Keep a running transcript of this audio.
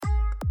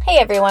Hey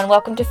everyone,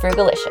 welcome to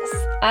Frugalicious.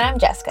 I'm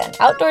Jessica, an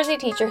outdoorsy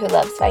teacher who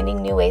loves finding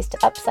new ways to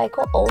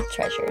upcycle old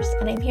treasures,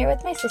 and I'm here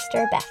with my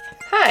sister, Beth.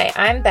 Hi,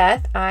 I'm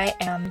Beth. I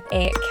am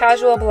a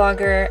casual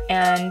blogger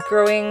and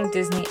growing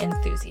Disney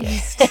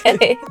enthusiast.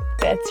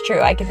 That's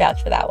true, I can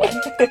vouch for that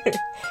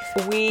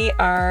one. We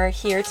are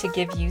here to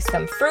give you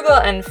some frugal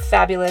and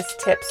fabulous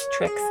tips,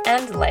 tricks,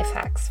 and life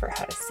hacks for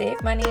how to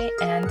save money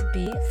and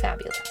be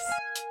fabulous.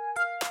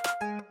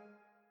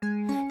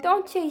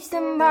 Don't chase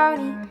the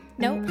money.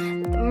 Nope.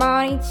 Let the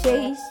money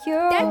chase you.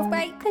 That's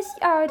right. Cause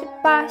you're the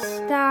boss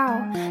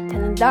now.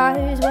 Telling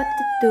others what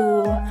to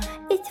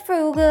do. It's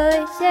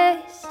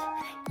Frugalicious.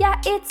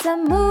 Yeah, it's a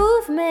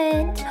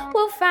movement.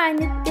 We'll find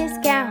the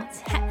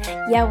discounts.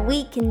 Yeah,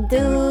 we can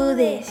do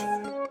this.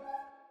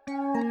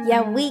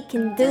 Yeah, we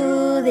can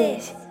do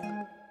this.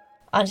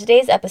 On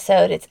today's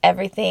episode, it's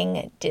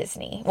everything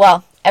Disney.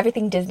 Well,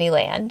 everything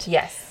Disneyland.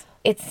 Yes.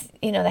 It's,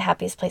 the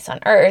happiest place on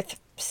earth.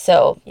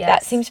 So Yes.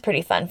 That seems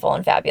pretty fun, full,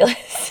 and fabulous.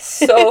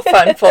 So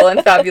fun, full,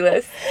 and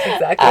fabulous.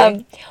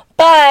 Exactly.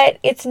 But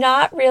it's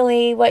not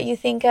really what you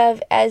think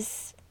of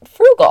as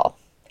frugal.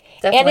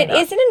 Definitely And it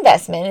is an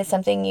investment. It's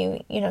something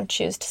you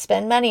choose to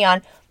spend money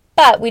on.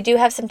 But we do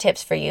have some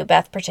tips for you,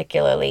 Beth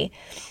particularly,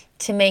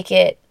 to make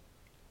it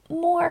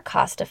more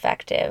cost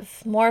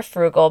effective, more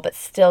frugal, but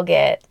still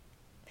get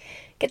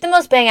the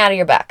most bang out of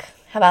your buck.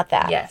 How about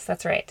that? Yes,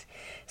 that's right.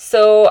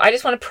 So I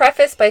just want to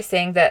preface by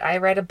saying that I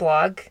read a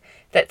blog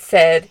that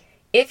said,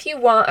 if you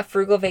want a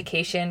frugal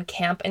vacation,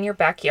 camp in your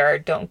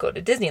backyard, don't go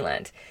to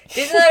Disneyland.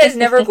 Disneyland is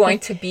never going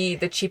to be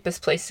the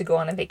cheapest place to go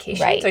on a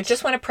vacation. Right. So I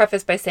just want to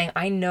preface by saying,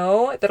 I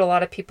know that a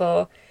lot of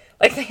people,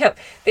 they have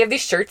these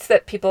shirts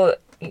that people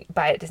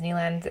buy at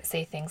Disneyland that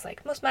say things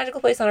like, most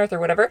magical place on earth or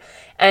whatever.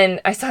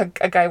 And I saw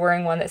a guy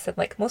wearing one that said,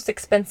 most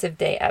expensive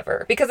day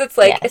ever. Because it's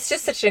Yes. it's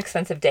just such an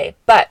expensive day.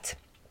 But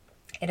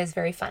it is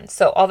very fun.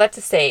 So all that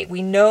to say,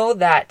 we know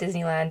that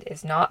Disneyland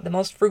is not the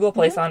most frugal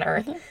place on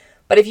earth. Mm-hmm.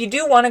 But if you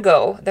do want to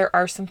go, there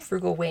are some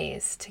frugal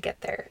ways to get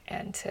there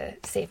and to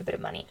save a bit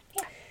of money.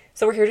 Yeah.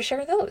 So we're here to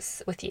share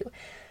those with you.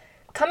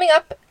 Coming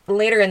up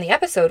later in the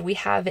episode, we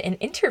have an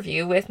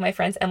interview with my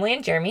friends Emily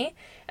and Jeremy.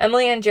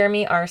 Emily and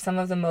Jeremy are some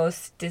of the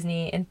most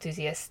Disney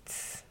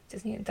enthusiasts.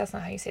 That's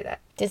not how you say that.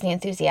 Disney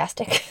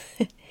enthusiastic.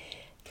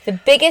 The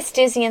biggest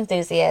Disney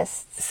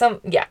enthusiasts.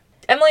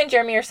 Emily and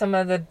Jeremy are some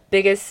of the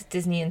biggest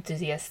Disney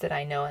enthusiasts that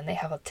I know, and they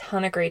have a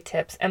ton of great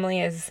tips. Emily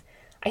is,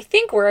 I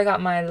think, where I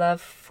got my love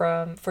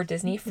for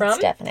Disney from. It's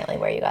definitely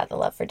where you got the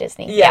love for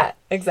Disney. Yeah,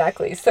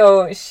 exactly.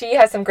 So she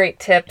has some great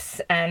tips,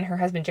 and her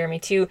husband Jeremy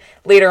too,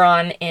 later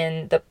on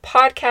in the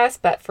podcast.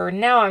 But for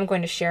now, I'm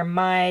going to share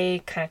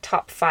my kind of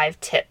top 5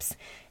 tips,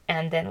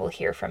 and then we'll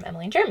hear from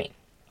Emily and Jeremy.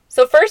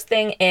 So first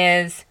thing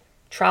is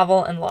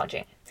travel and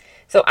lodging.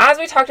 So as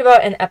we talked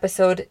about in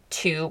episode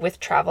 2 with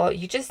travel,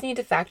 you just need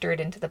to factor it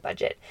into the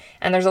budget.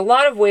 And there's a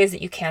lot of ways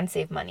that you can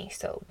save money.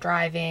 So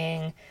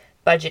driving,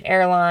 budget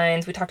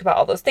airlines, we talked about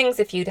all those things.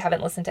 If you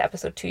haven't listened to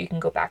episode 2, you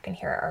can go back and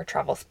hear our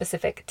travel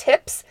specific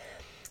tips.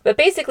 But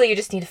basically, you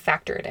just need to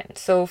factor it in.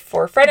 So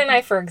for Fred and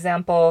I, for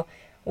example,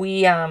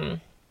 we have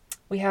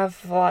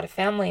a lot of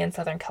family in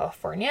Southern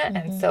California. Mm-hmm.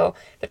 And so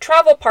the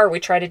travel part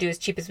we try to do as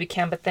cheap as we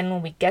can. But then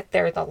when we get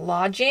there, the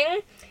lodging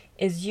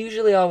is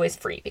usually always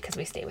free because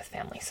we stay with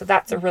family. So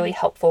that's a really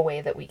helpful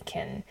way that we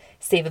can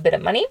save a bit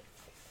of money.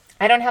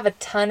 I don't have a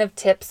ton of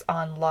tips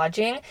on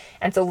lodging.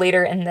 And so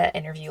later in the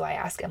interview, I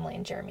ask Emily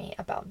and Jeremy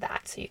about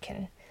that. So you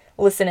can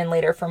listen in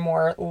later for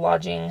more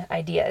lodging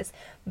ideas.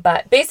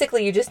 But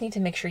basically, you just need to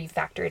make sure you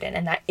factor it in.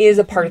 And that is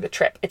a part of the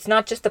trip. It's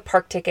not just the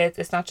park tickets.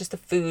 It's not just the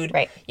food.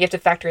 Right. You have to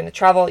factor in the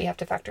travel. You have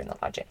to factor in the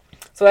lodging.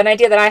 So an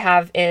idea that I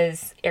have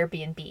is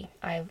Airbnb.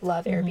 I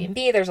love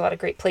Airbnb. There's a lot of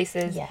great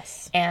places.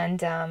 Yes.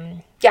 And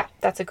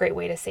that's a great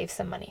way to save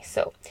some money.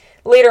 So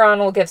later on,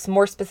 we'll give some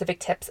more specific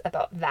tips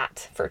about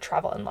that for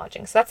travel and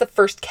lodging. So that's the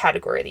first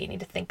category that you need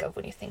to think of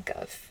when you think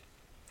of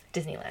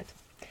Disneyland.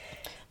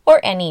 Or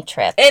any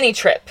trip. Any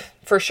trip,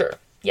 for sure.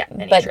 Yeah,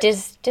 but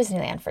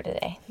Disneyland for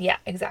today. Yeah,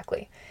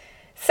 exactly.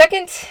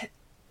 Second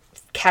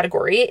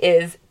category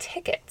is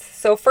tickets.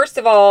 So first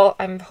of all,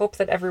 I hope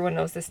that everyone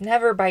knows this.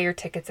 Never buy your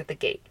tickets at the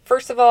gate.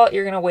 First of all,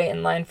 you're going to wait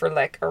in line for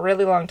a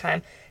really long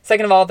time.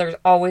 Second of all, there's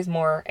always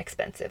more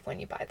expensive when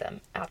you buy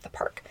them at the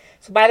park.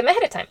 So buy them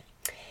ahead of time.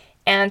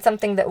 And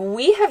something that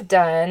we have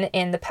done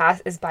in the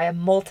past is buy a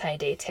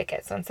multi-day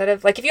ticket. So instead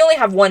of, if you only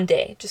have one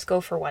day, just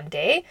go for one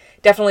day.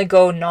 Definitely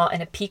go not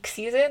in a peak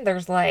season.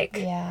 There's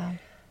I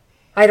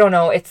don't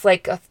know, it's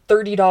a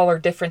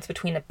 $30 difference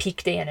between a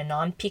peak day and a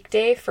non-peak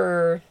day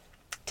for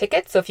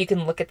tickets. So if you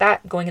can look at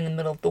that, going in the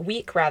middle of the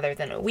week rather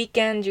than a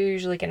weekend, you're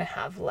usually going to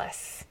have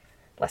less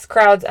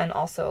crowds and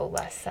also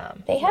less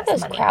they have less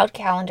those money. crowd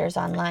calendars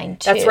online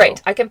too. That's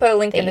right. I can put a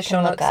link in the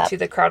show notes to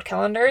the crowd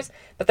calendars,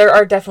 but there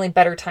are definitely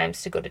better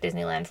times to go to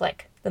Disneyland,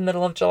 like the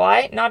middle of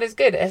July, not as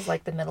good as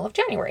the middle of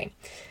January.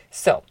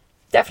 So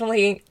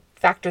definitely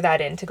factor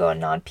that in to go a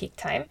non-peak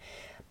time.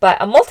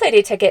 But a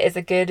multi-day ticket is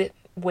a good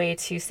way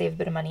to save a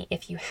bit of money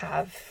if you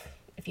have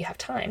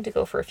time to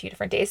go for a few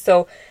different days.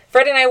 So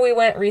Fred and I, we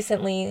went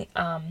recently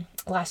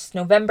last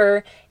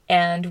November,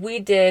 and we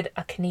did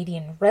a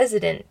Canadian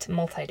resident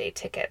multi-day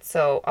ticket.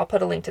 So I'll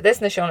put a link to this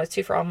in the show notes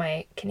too for all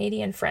my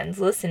Canadian friends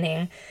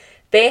listening.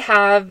 They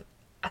have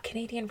a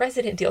Canadian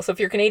resident deal. So if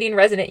you're a Canadian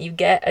resident, you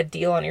get a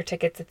deal on your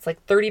tickets. It's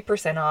like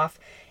 30% off,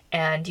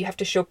 and you have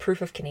to show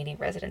proof of Canadian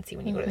residency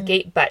when you go to the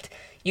gate, but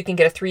you can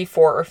get a 3,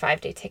 4, or 5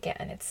 day ticket,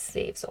 and it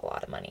saves a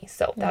lot of money.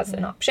 So that's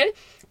an option.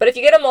 But if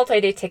you get a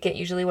multi-day ticket,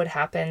 usually what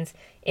happens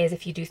is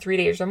if you do 3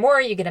 days or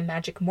more, you get a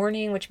magic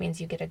morning, which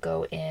means you get to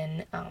go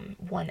in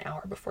 1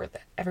 hour before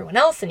everyone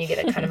else, and you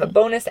get a kind of a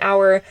bonus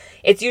hour.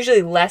 It's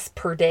usually less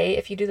per day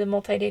if you do the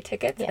multi-day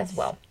tickets as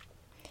well.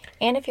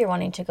 And if you're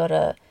wanting to go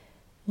to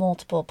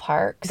multiple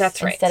parks,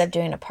 that's right. Instead of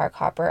doing a park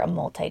hopper, a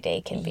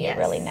multi-day can be a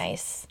really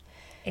nice,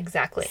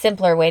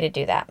 simpler way to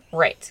do that.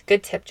 Right.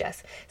 Good tip,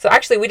 Jess. So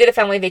actually, we did a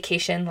family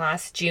vacation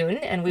last June,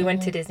 and we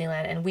went to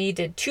Disneyland, and we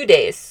did 2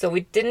 days. So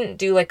we didn't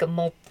do like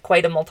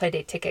quite a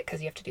multi-day ticket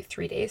because you have to do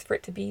 3 days for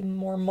it to be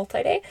more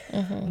multi-day.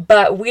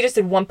 But we just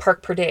did 1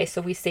 park per day,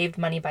 so we saved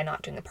money by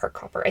not doing a park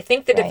hopper. I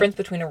think the difference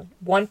between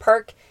one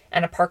park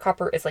and a park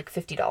hopper is like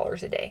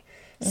 $50 a day.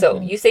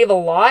 So you save a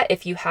lot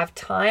if you have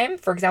time.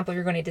 For example, if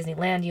you're going to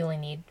Disneyland,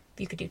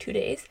 you could do 2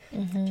 days.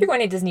 If you're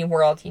going to Disney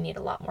World, you need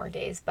a lot more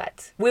days.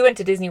 But we went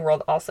to Disney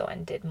World also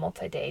and did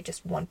multi-day,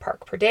 just 1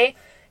 park per day.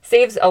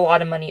 Saves a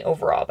lot of money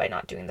overall by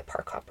not doing the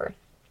park hopper.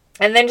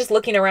 And then just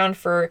looking around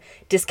for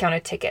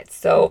discounted tickets.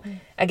 So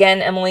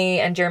again, Emily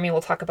and Jeremy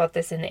will talk about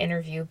this in the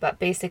interview, but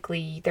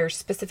basically there's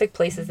specific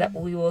places that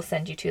we will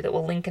send you to that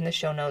we'll link in the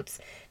show notes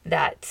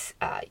that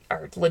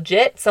are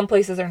legit. Some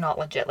places are not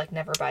legit, like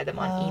never buy them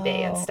on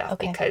eBay and stuff.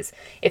 Because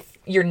if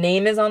your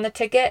name is on the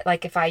ticket,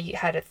 like if I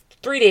had a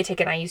 3-day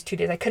ticket and I used 2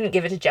 days, I couldn't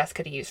give it to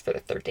Jessica to use for the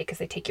 3rd day because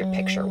they take your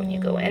picture when you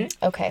go in.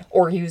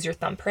 Or use your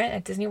thumbprint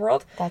at Disney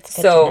World. That's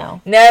good to know.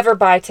 So never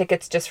buy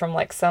tickets just from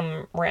like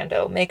some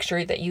rando. Make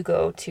sure that you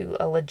go to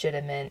a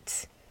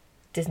legitimate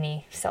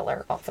Disney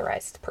seller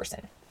authorized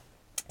person.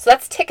 So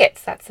that's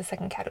tickets. That's the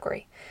second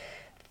category.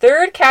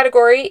 Third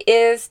category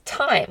is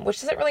time, which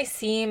doesn't really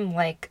seem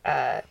like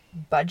a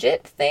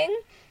budget thing,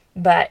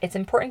 but it's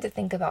important to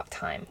think about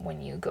time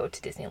when you go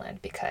to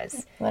Disneyland because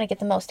you want to get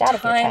the most out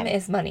of your time. Time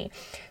is money.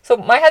 So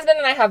my husband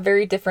and I have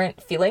very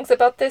different feelings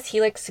about this.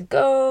 He likes to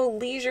go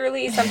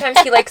leisurely. Sometimes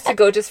he likes to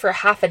go just for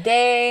half a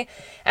day.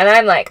 And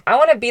I'm like, I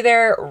want to be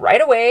there right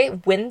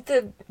away when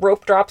the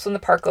rope drops when the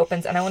park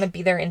opens. And I want to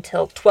be there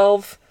until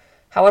 12,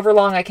 however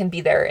long I can be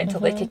there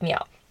until they kick me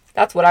out.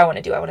 That's what I want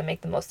to do. I want to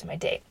make the most of my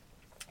day.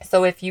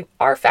 So if you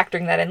are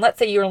factoring that in, let's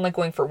say you're only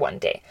going for 1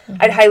 day.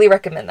 I'd highly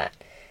recommend that.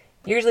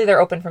 Usually they're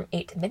open from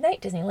 8 to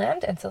midnight,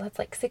 Disneyland, and so that's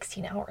like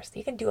 16 hours. So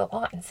you can do a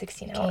lot in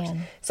 16 hours.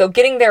 So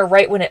getting there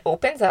right when it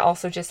opens, that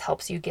also just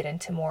helps you get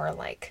into more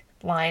like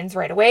lines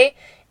right away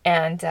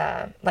and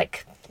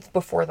like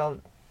before the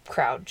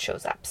crowd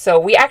shows up. So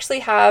we actually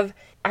have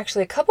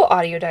a couple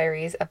audio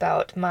diaries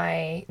about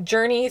my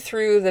journey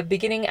through the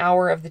beginning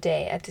hour of the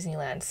day at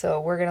Disneyland. So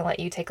we're going to let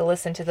you take a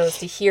listen to those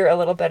to hear a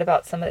little bit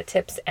about some of the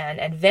tips and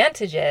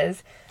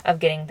advantages of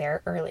getting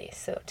there early.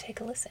 So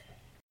take a listen.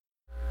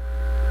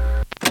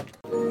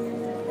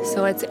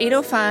 So it's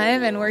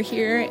 8:05 and we're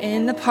here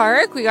in the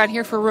park. We got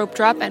here for rope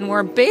drop and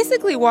we're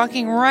basically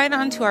walking right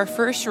onto our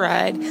first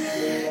ride.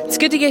 It's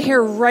good to get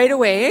here right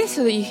away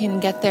so that you can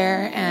get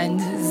there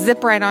and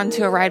zip right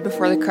onto a ride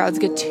before the crowds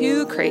get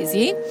too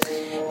crazy.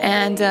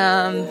 And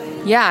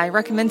I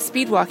recommend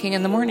speed walking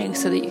in the morning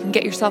so that you can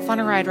get yourself on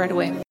a ride right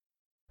away.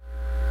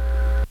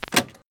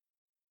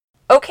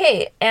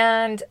 Okay,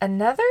 and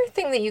another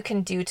thing that you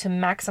can do to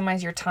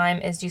maximize your time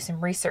is do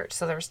some research.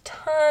 So there's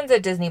tons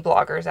of Disney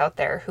bloggers out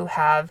there who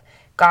have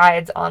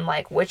guides on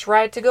like which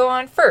ride to go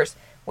on first,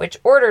 which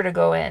order to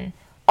go in,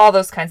 all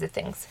those kinds of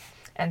things.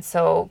 And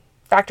so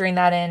factoring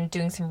that in,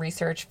 doing some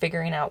research,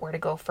 figuring out where to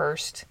go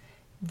first,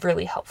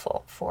 really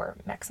helpful for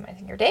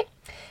maximizing your day.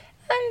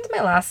 And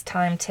my last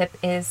time tip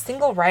is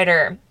single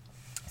rider.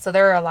 So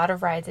there are a lot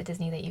of rides at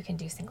Disney that you can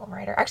do single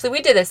rider. Actually,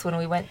 we did this when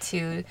we went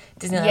to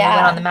Disneyland. We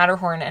went on the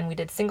Matterhorn and we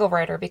did single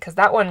rider because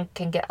that one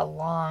can get a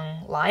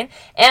long line.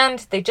 And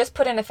they just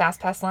put in a fast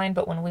pass line,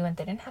 but when we went,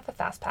 they didn't have a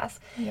fast pass.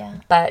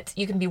 But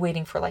you can be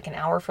waiting for like an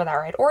hour for that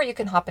ride, or you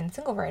can hop in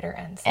single rider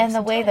and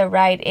the way the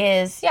ride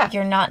is,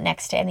 you're not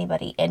next to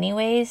anybody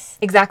anyways.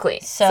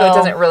 Exactly. So it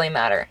doesn't really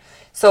matter.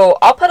 So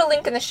I'll put a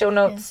link in the show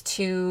notes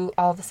to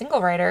all the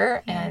single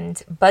rider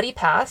and buddy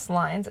pass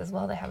lines as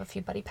well. They have a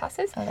few buddy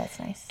passes. Oh, that's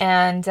nice.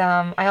 And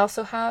I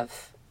also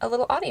have a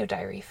little audio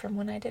diary from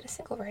when I did a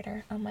single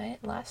rider on my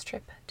last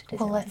trip to Disneyland.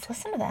 Well, let's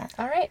listen to that.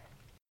 All right.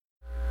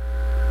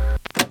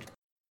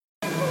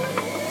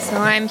 So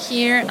I'm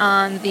here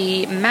on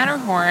the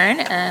Matterhorn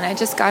and I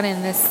just got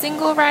in this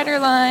single rider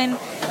line.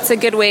 It's a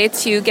good way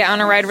to get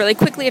on a ride really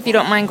quickly if you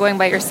don't mind going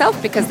by yourself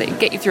because they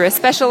get you through a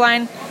special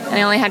line. And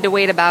I only had to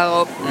wait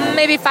about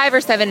maybe 5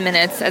 or 7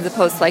 minutes as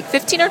opposed to like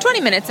 15 or 20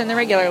 minutes in the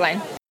regular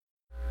line.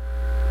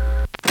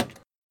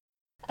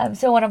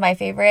 So one of my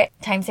favorite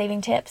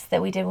time-saving tips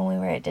that we did when we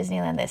were at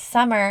Disneyland this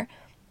summer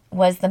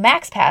was the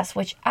Max Pass,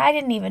 which I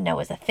didn't even know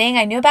was a thing.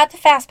 I knew about the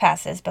Fast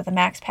Passes, but the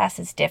Max Pass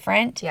is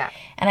different. Yeah.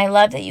 And I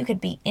love that you could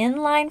be in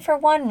line for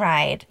one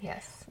ride.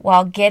 Yes.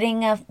 While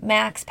getting a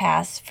Max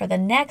Pass for the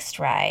next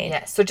ride.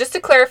 Yes. So just to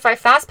clarify,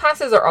 Fast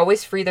Passes are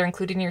always free. They're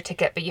included in your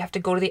ticket, but you have to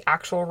go to the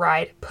actual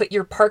ride, put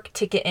your park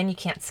ticket in. You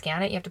can't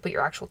scan it. You have to put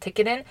your actual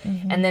ticket in.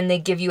 And then they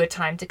give you a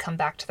time to come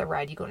back to the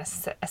ride. You go in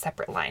a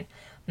separate line.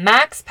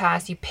 Max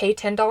Pass, you pay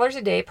 $10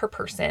 a day per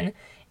person,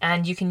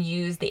 and you can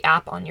use the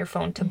app on your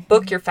phone to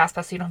book your Fast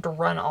Pass so you don't have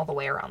to run all the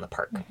way around the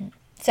park.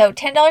 So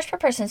 $10 per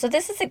person. So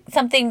this is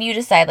something you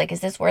decide, like, is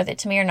this worth it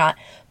to me or not?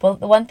 Well,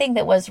 the one thing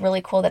that was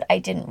really cool that I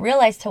didn't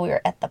realize till we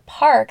were at the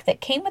park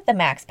that came with the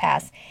Max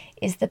Pass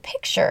is the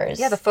pictures.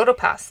 Yeah, the photo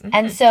pass.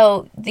 And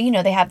so, you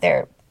know, they have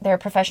their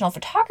professional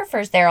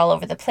photographers there all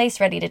over the place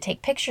ready to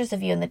take pictures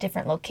of you in the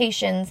different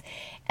locations.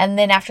 And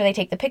then after they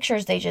take the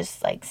pictures, they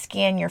just, like,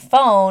 scan your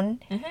phone.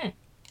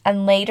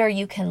 And later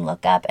you can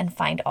look up and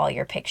find all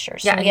your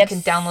pictures. Yeah, so and we you have can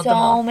download them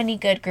all. so many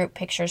good group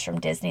pictures from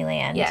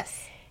Disneyland.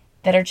 Yes.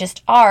 That are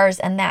just ours,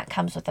 and that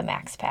comes with the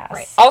Max Pass.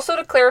 Right. Also,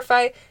 to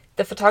clarify,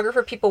 the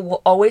photographer people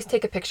will always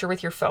take a picture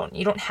with your phone.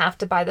 You don't have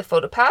to buy the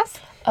photo pass.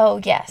 Oh,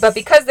 yes. But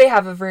because they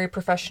have a very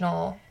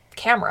professional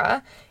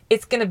camera,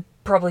 it's going to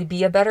probably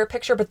be a better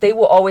picture, but they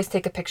will always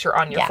take a picture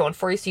on your phone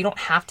for you, so you don't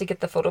have to get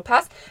the photo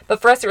pass.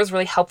 But for us, it was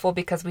really helpful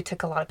because we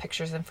took a lot of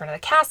pictures in front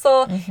of the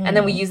castle, and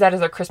then we used that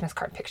as our Christmas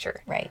card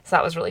picture. Right. So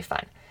that was really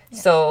fun. Yeah.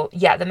 So,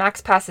 yeah, the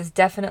Max Pass is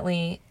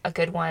definitely a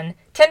good one.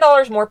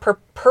 $10 more per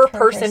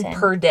person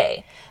per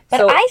day. But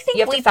so I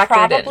think we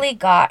probably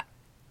got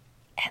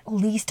at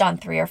least on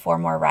 3 or 4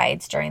 more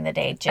rides during the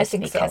day just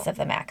because of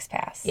the Max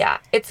Pass. Yeah,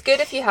 it's good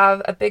if you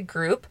have a big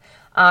group.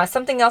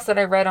 Something else that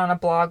I read on a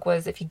blog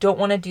was if you don't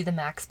want to do the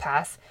Max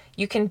Pass,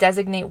 you can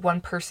designate one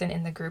person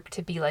in the group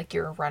to be like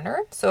your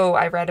runner. So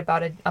I read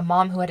about a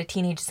mom who had a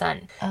teenage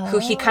son who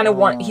he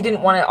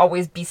didn't want to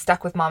always be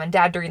stuck with mom and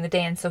dad during the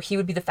day. And so he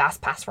would be the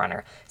Fast Pass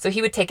runner. So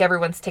he would take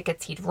everyone's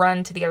tickets. He'd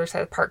run to the other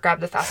side of the park, grab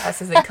the Fast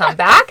Passes and come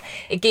back.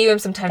 It gave him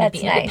some time to be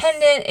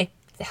independent. It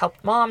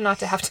helped mom not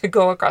to have to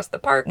go across the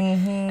park.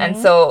 And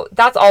so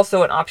that's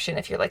also an option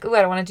if you're like, ooh,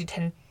 I don't want to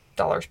do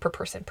 $10 per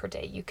person per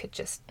day. You could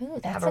just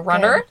have a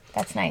runner.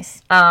 That's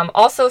nice.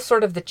 Also,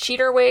 sort of the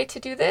cheater way to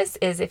do this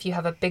is if you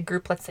have a big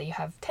group, let's say you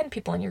have 10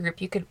 people in your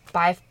group, you could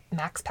buy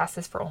Max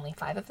Passes for only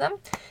 5 of them.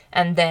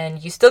 And then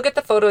you still get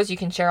the photos. You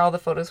can share all the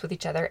photos with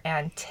each other.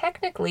 And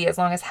technically, as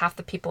long as half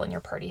the people in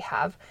your party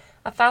have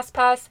a Fast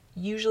Pass,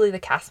 usually the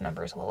cast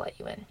members will let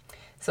you in.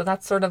 So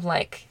that's sort of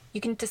like,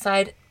 you can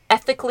decide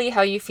ethically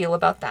how you feel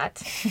about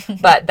that.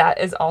 But that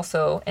is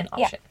also an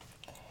option. Yeah.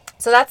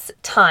 So that's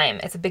time.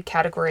 It's a big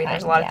category.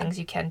 There's a lot of things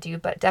you can do,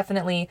 but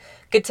definitely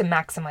good to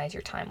maximize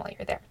your time while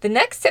you're there. The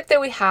next tip that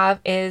we have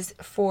is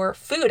for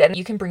food, and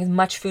you can bring as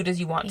much food as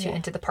you want to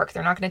into the park.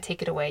 They're not going to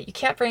take it away. You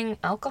can't bring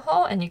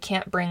alcohol, and you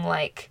can't bring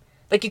like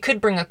you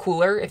could bring a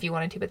cooler if you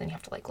wanted to, but then you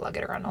have to like lug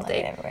it around all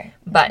day. Everywhere.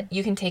 But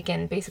you can take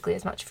in basically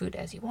as much food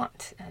as you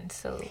want, and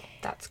so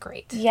that's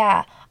great.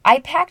 Yeah, I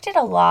packed it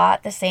a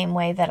lot the same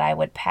way that I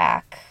would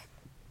pack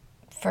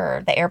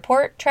for the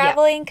airport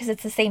traveling, because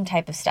it's the same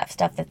type of stuff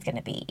that's going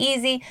to be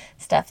easy,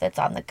 stuff that's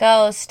on the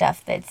go,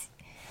 stuff that's,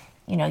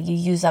 you know, you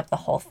use up the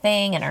whole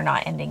thing and are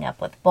not ending up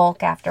with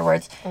bulk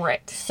afterwards.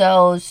 Right.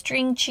 So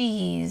string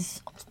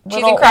cheese,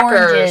 cheese and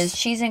crackers, oranges,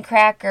 cheese and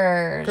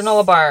crackers,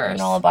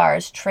 granola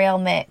bars, trail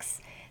mix,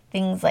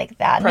 things like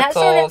that.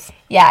 Pretzels.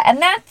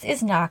 And that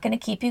is not going to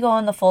keep you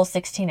going the full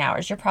 16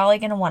 hours. You're probably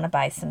going to want to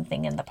buy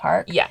something in the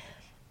park. Yeah.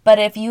 But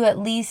if you at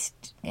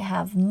least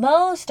have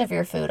most of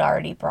your food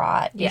already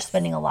brought, you're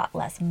spending a lot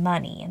less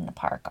money in the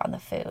park on the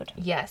food.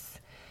 Yes.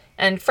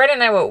 And Fred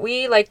and I, what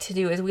we like to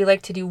do is we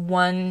like to do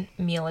one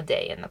meal a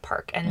day in the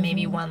park and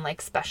maybe one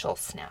like special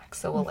snack.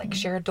 So we'll like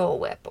share a Dole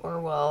Whip, or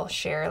we'll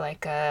share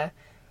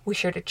we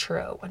shared a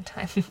churro one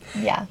time.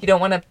 Yeah. You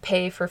don't want to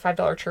pay for $5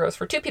 churros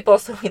for 2 people,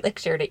 so we like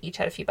shared it, each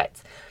had a few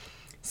bites.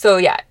 So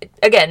yeah,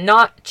 again,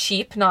 not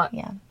cheap,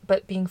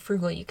 but being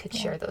frugal, you could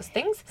share those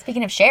things.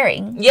 Speaking of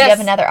sharing, you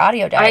have another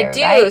audio diary, I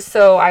do. Right?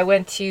 So I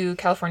went to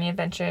California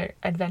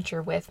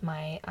Adventure with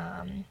my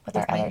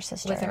other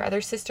sister. With our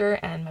other sister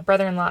and my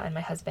brother-in-law and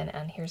my husband,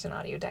 and here's an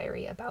audio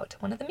diary about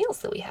one of the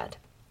meals that we had.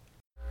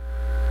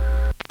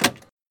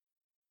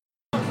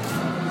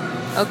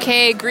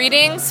 Okay,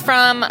 greetings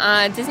from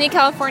Disney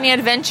California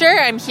Adventure.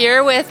 I'm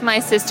here with my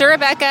sister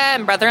Rebecca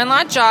and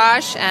brother-in-law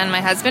Josh and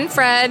my husband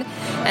Fred,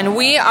 and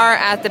we are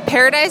at the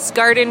Paradise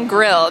Garden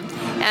Grill.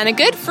 And a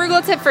good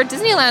frugal tip for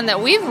Disneyland that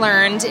we've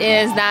learned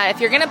is that if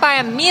you're going to buy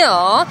a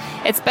meal,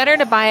 it's better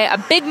to buy a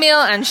big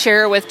meal and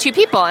share it with 2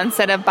 people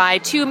instead of buy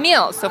 2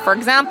 meals. So for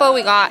example,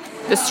 we got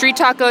the street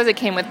tacos. It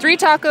came with 3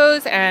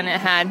 tacos, and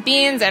it had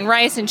beans and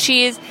rice and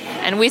cheese,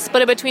 and we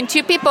split it between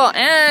 2 people,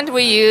 and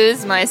we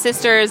used my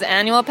sister's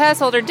annual pass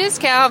holder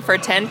discount for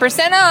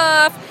 10%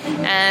 off.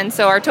 And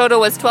so our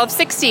total was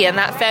 $12.60, and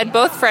that fed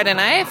both Fred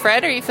and I.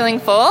 Fred, are you feeling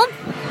full?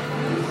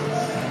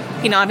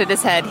 He nodded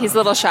his head. He's a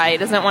little shy. He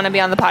doesn't want to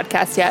be on the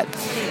podcast yet.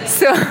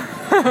 So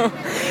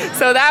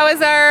that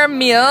was our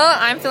meal.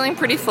 I'm feeling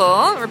pretty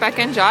full.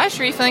 Rebecca and Josh,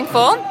 are you feeling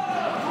full?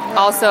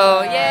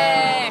 also,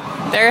 yay,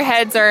 their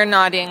heads are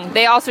nodding.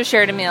 They also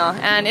shared a meal,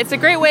 and it's a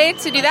great way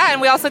to do that.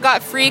 And we also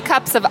got free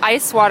cups of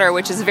ice water,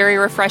 which is very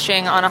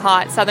refreshing on a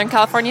hot Southern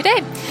California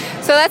day.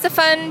 So that's a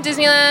fun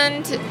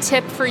Disneyland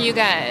tip for you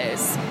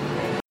guys.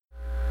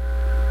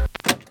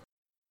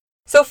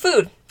 So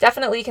food,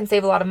 definitely you can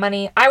save a lot of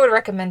money. I would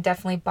recommend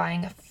definitely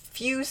buying a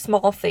few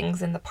small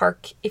things in the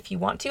park if you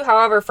want to.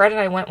 However, Fred and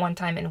I went one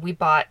time and we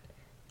bought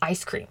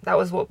ice cream. That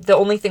was the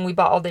only thing we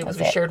bought all day was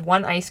we shared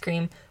one ice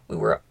cream. We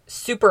were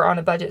super on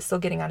a budget, still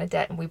getting out of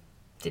debt, and we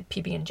did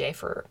PB&J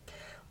for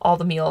all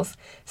the meals.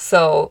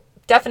 So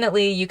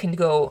definitely you can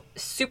go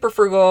super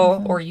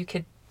frugal, or you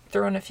could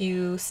throw in a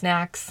few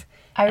snacks.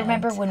 I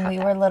remember when we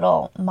were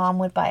little, Mom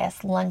would buy us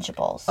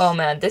Lunchables. Oh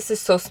man, this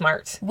is so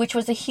smart. Which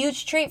was a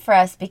huge treat for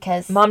us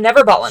because Mom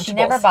never bought Lunchables. She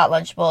never bought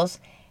Lunchables.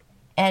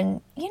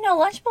 And,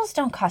 Lunchables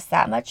don't cost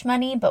that much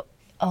money, but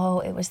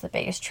it was the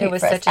biggest treat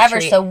for us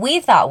ever. So we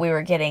thought we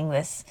were getting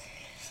this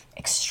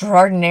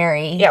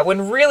extraordinary... Yeah,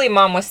 when really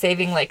Mom was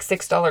saving like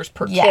 $6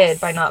 per kid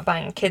by not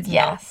buying a kid's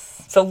meal.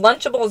 So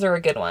Lunchables are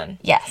a good one.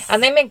 Yes.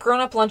 And they make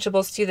grown-up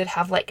Lunchables too that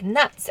have like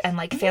nuts and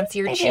like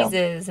fancier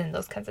cheeses and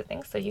those kinds of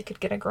things. So you could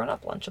get a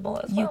grown-up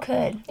Lunchable as well. You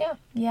could. Yeah.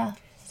 Yeah.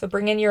 So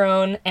bring in your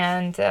own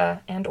and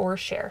or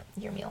share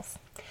your meals.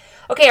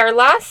 Okay, our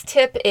last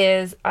tip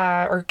is,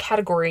 or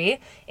category,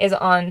 is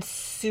on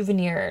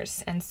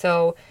souvenirs. And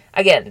so,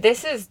 again,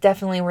 this is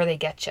definitely where they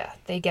get you.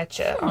 They get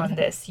you on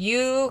this.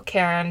 You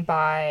can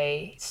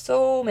buy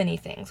so many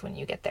things when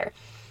you get there.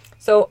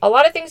 So a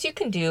lot of things you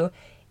can do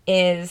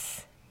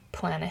is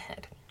plan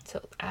ahead.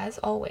 So as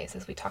always,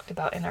 as we talked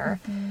about in our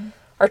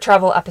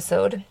travel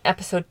episode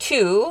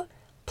 2,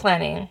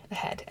 planning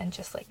ahead, and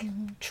just like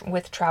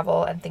with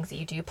travel and things that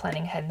you do,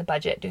 planning ahead in the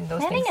budget, doing those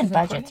planning things. Planning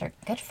and budgets are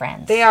good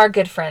friends. They are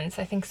good friends,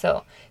 I think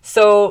so.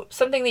 So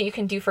something that you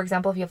can do, for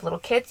example, if you have little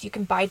kids, you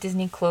can buy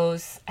Disney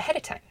clothes ahead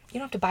of time. You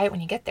don't have to buy it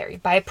when you get there. You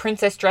buy a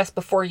princess dress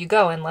before you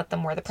go and let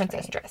them wear the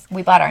princess dress.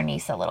 We bought our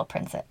niece a little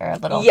princess or a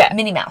little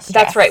Minnie Mouse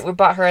dress. That's right. We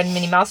bought her a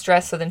Minnie Mouse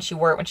dress, so then she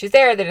wore it when she was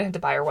there. They didn't have to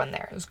buy her one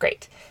there. It was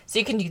great. So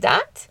you can do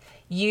that.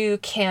 You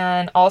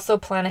can also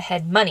plan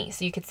ahead money.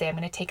 So you could say, I'm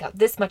going to take out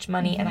this much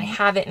money and I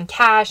have it in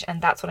cash, and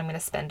that's what I'm going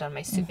to spend on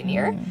my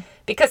souvenir.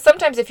 Because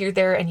sometimes if you're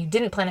there and you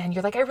didn't plan ahead,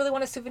 you're like, I really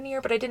want a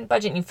souvenir, but I didn't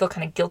budget, and you feel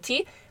kind of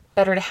guilty.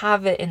 Better to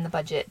have it in the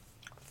budget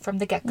from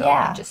the get-go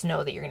and just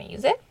know that you're going to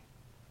use it.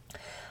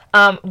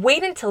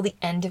 Wait until the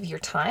end of your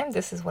time.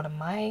 This is one of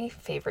my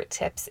favorite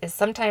tips is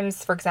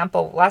sometimes, for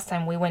example, last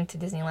time we went to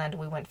Disneyland,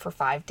 we went for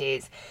 5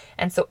 days.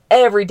 And so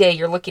every day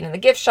you're looking in the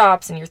gift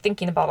shops and you're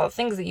thinking about all the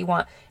things that you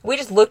want. We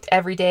just looked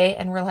every day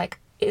and we're like,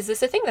 is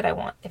this a thing that I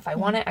want? If I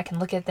want it, I can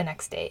look at it the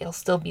next day. It'll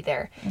still be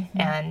there.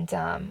 And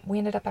we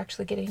ended up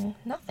actually getting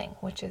nothing,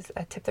 which is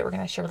a tip that we're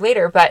going to share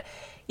later. But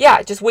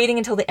yeah, just waiting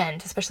until the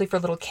end, especially for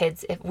little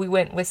kids. If we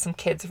went with some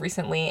kids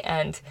recently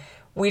and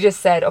we just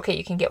said, okay,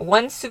 you can get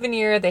one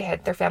souvenir.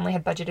 Their family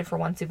had budgeted for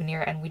one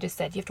souvenir, and we just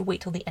said, you have to wait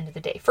till the end of the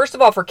day. First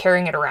of all, for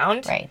carrying it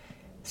around. Right.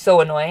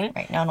 So annoying.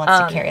 Right. No one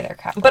wants to carry their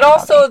crap. But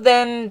also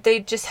then they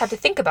just had to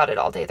think about it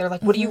all day. They're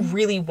like, what do you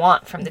really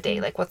want from the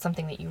day? Like, what's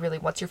something that you really,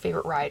 what's your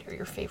favorite ride or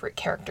your favorite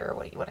character? Or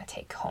what do you want to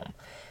take home?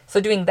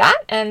 So doing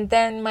that. And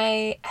then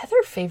my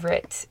other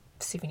favorite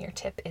souvenir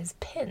tip is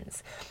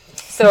pins.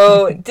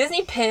 So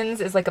Disney pins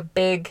is like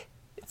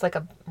it's like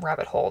a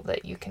rabbit hole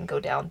that you can go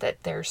down,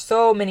 that there's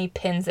so many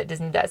pins that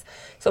Disney does.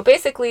 So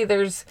basically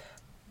there's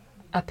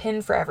a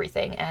pin for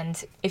everything.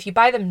 And if you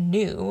buy them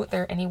new,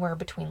 they're anywhere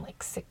between like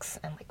 $6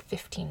 and like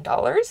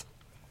 $15.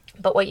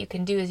 But what you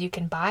can do is you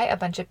can buy a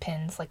bunch of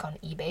pins like on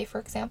eBay, for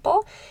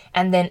example.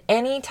 And then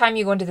anytime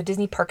you go into the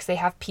Disney parks, they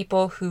have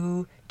people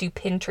who do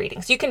pin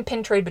trading. So you can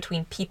pin trade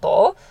between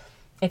people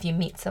if you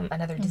meet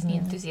another Disney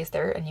enthusiast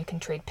there, and you can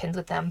trade pins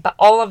with them. But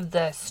all of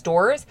the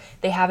stores,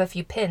 they have a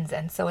few pins.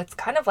 And so it's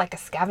kind of like a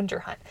scavenger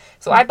hunt.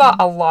 So I bought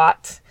a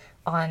lot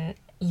on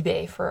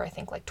eBay for I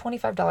think like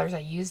 $25. I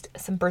used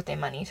some birthday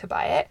money to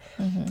buy it,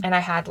 and I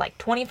had like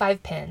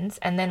 25 pins.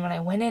 And then when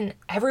I went in,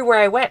 everywhere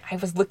I went, I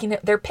was looking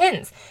at their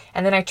pins,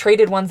 and then I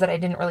traded ones that I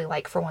didn't really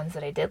like for ones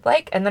that I did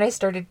like, and then I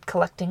started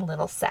collecting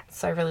little sets.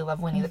 So I really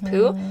love Winnie the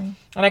Pooh, and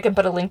I can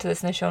put a link to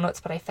this in the show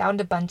notes, but I found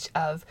a bunch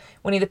of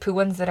Winnie the Pooh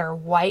ones that are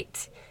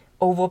white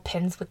oval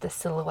pins with the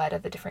silhouette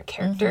of the different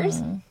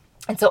characters.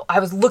 And so I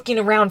was looking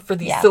around for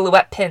these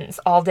silhouette pins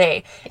all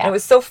day. And it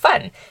was so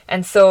fun.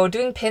 And so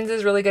doing pins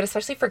is really good,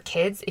 especially for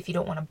kids. If you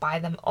don't want to buy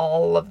them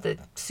all of the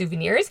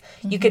souvenirs,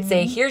 you could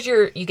say,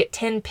 you get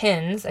 10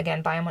 pins,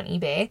 again, buy them on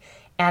eBay,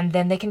 and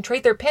then they can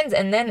trade their pins,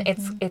 and then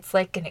it's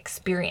like an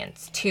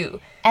experience too.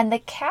 And the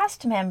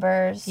cast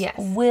members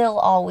will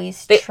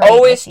always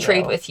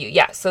trade with you.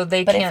 Yeah, so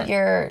they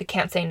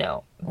can't say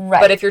no.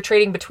 Right. But if you're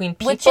trading between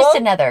people, with just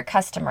another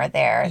customer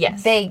there,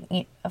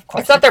 of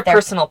course, it's not their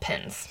personal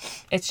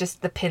pins. It's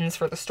just the pins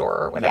for the store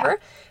or whatever.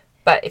 Yeah.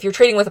 But if you're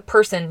trading with a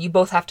person, you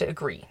both have to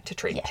agree to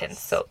trade pins.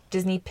 So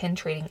Disney pin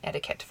trading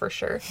etiquette for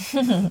sure.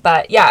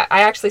 But yeah,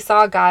 I actually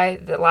saw a guy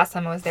the last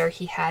time I was there.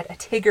 He had a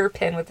Tigger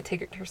pin with the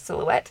Tigger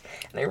silhouette,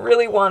 and I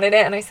really wanted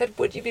it. And I said,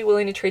 "Would you be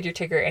willing to trade your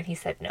Tigger?" And he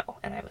said no.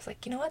 And I was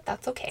like, you know what?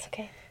 That's okay. It's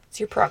okay. It's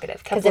your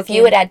prerogative. Because if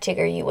you would add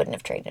Tigger, you wouldn't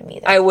have traded me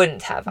either. I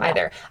wouldn't have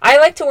either. I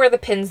like to wear the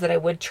pins that I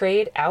would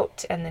trade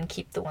out and then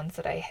keep the ones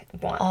that I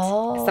want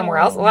somewhere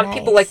else. A lot of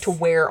people like to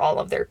wear all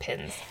of their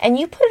pins. And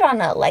you put it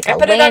on a I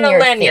put it on a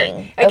lanyard.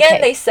 Thing.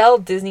 Again, they sell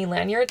Disney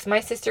lanyards.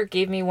 My sister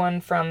gave me one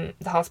from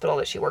the hospital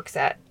that she works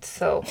at.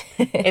 So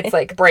it's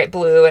like bright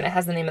blue and it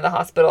has the name of the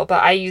hospital.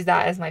 But I use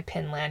that as my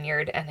pin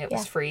lanyard and it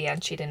was free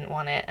and she didn't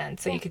want it. And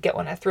so you could get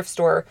one at a thrift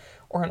store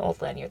or an old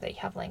lanyard that you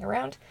have laying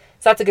around.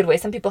 So that's a good way.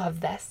 Some people have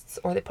vests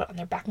or they put it on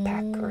their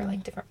backpack or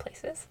like different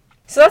places.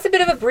 So that's a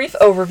bit of a brief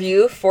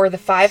overview for the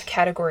 5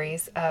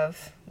 categories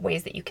of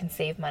ways that you can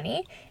save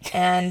money.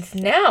 And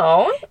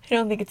now... I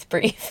don't think it's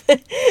brief.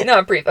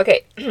 No, brief.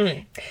 Okay.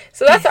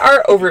 So that's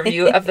our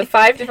overview of the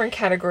 5 different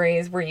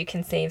categories where you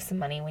can save some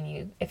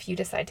money if you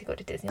decide to go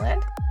to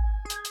Disneyland.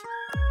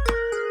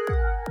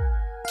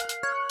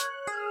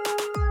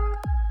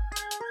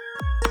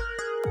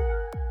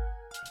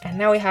 And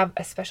now we have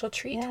a special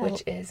treat,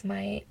 which is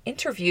my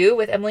interview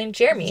with Emily and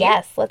Jeremy.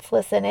 Yes, let's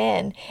listen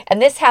in.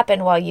 And this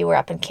happened while you were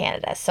up in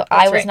Canada, so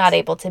I was not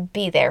able to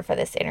be there for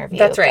this interview.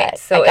 That's right. But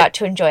So I got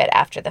to enjoy it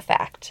after the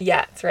fact.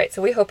 Yeah, that's right.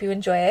 So we hope you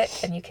enjoy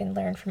it and you can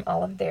learn from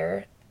all of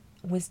their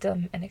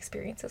wisdom and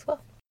experience as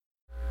well.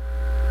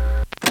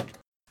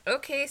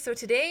 Okay, so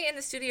today in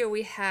the studio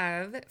we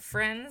have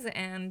friends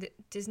and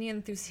Disney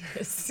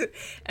enthusiasts,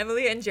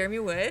 Emily and Jeremy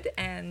Wood,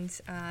 and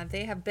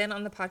they have been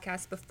on the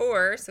podcast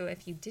before. So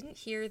if you didn't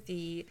hear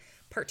the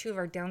part 2 of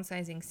our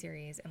downsizing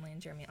series, Emily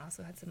and Jeremy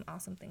also had some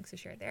awesome things to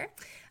share there.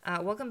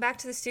 Welcome back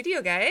to the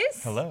studio,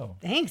 guys. Hello.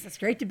 Thanks. It's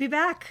great to be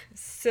back.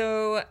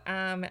 So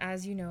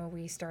as you know,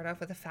 we start off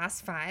with a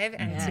Fast 5,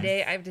 and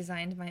today I've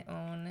designed my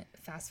own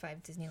Fast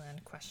 5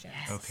 Disneyland questions.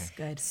 Okay.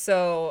 Good.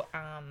 So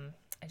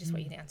I just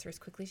want you to answer as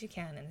quickly as you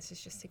can, and this is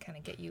just to kind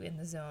of get you in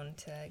the zone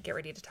to get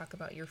ready to talk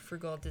about your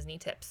frugal Disney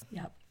tips.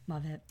 Yep.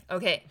 Love it.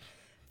 Okay,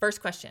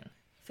 first question.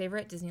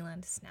 Favorite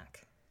Disneyland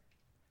snack?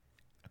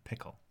 A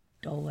pickle.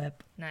 Dole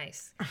Whip.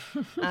 Nice.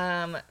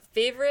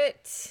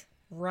 Favorite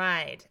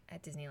ride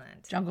at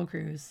Disneyland? Jungle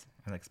Cruise.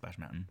 I like Splash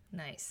Mountain.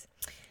 Nice.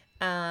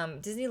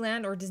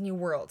 Disneyland or Disney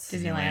World?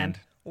 Disneyland.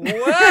 Whoa,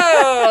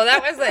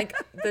 that was like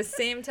the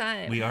same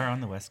time. We are on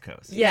the West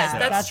Coast. Yes, so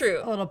that's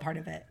true. A little part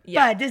of it.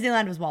 Yeah. But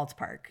Disneyland was Walt's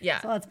Park. Yeah.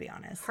 So let's be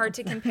honest. Hard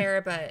to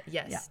compare, but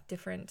yes,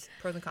 different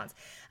pros and cons.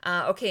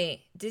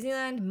 Okay,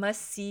 Disneyland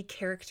must-see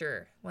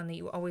character, one that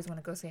you always want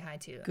to go say hi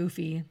to.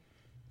 Goofy.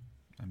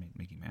 I mean,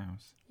 Mickey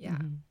Mouse. Yeah,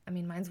 I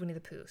mean, mine's Winnie the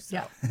Pooh.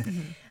 So.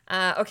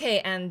 Yeah. Okay,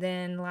 and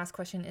then the last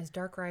question is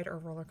dark ride or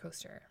roller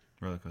coaster?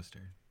 Roller coaster.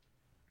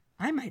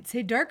 I might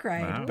say dark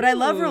ride, Wow. but I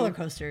love roller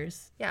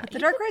coasters. Yeah, But the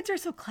dark rides are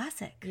so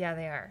classic. Yeah,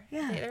 they are.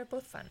 Yeah. They're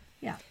both fun.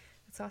 Yeah.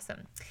 That's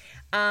awesome.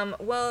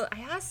 Well, I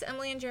asked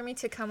Emily and Jeremy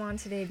to come on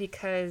today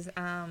because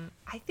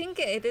I think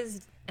it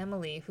is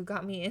Emily who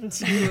got me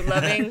into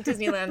loving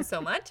Disneyland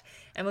so much.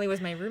 Emily was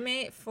my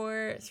roommate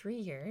for 3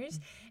 years.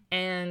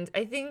 And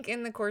I think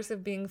in the course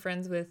of being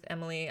friends with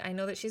Emily, I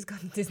know that she's gone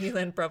to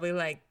Disneyland probably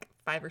like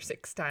 5 or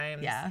 6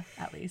 times. Yeah,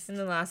 at least. In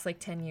the last like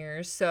 10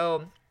 years.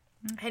 So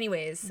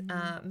anyways,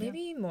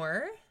 maybe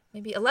more.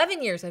 Maybe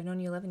 11 years. I've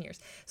known you 11 years.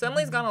 So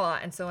Emily's gone a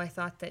lot. And so I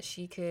thought that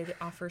she could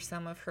offer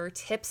some of her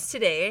tips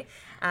today,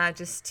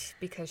 just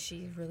because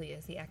she really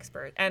is the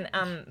expert. And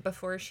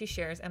before she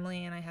shares,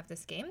 Emily and I have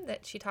this game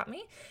that she taught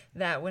me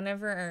that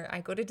whenever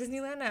I go to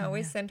Disneyland, I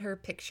always send her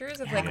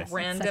pictures of like Yes,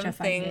 random such a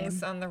fun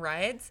things game. on the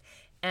rides.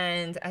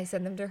 And I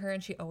send them to her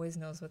and she always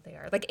knows what they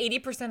are. Like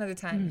 80% of the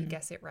time you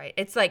guess it right.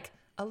 It's like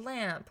a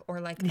lamp or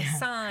like a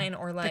sign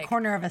or like the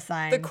corner of a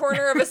sign. the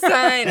corner of a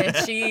sign, and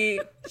she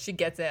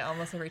gets it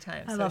almost every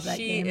time. I so love that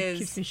she game.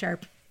 Keeps me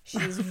sharp.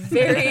 she's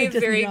very Disney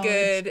very knowledge.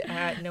 good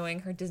at knowing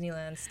her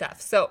Disneyland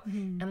stuff. So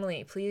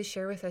Emily, please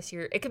share with us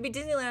your. It could be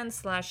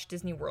Disneyland /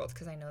 Disney World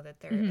because I know that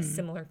they're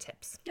similar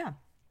tips. Yeah.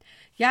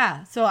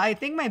 Yeah. So I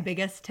think my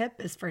biggest tip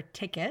is for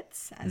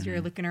tickets. As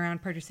you're looking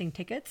around purchasing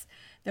tickets,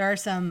 there are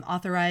some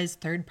authorized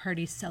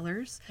third-party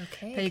sellers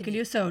Okay, that you could can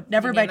you- do. So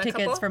never buy name a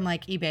tickets couple? from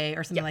like eBay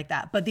or something like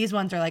that. But these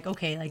ones are like,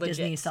 okay, like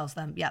Disney Legit. sells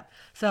them. Yep.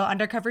 So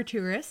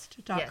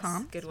undercovertourist.com.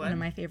 Yes, good is one of one.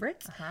 my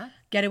favorites. Uh-huh.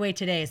 Getaway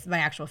Today is my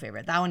actual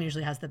favorite. That one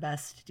usually has the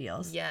best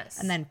deals. Yes.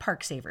 And then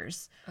Park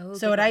Savers. Oh,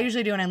 So what I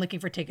usually do when I'm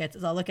looking for tickets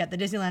is I'll look at the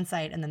Disneyland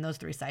site and then those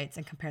 3 sites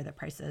and compare the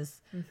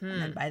prices and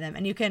then buy them.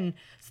 And you can,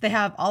 so they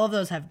have, all of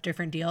those have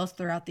different deals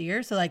throughout the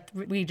year. So like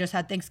we just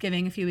had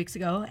Thanksgiving a few weeks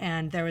ago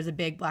and there was a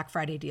big Black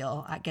Friday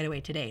deal at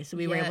Getaway Today. So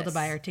we were able to Yes.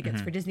 buy our tickets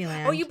for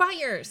Disneyland. Oh, you bought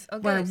yours.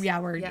 Okay.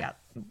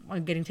 We're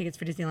getting tickets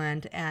for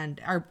Disneyland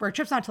and our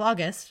trip's not till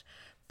August,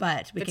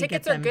 but we The can get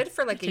tickets are them. good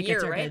for, like, a Tickets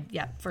year, are right? Good,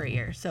 yeah, for a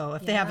year. So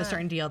if they have Yeah. a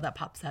certain deal that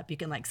pops up, you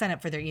can like sign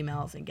up for their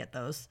emails and get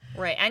those.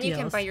 Right, and you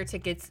can deals. buy your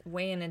tickets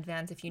way in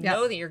advance if you Yeah.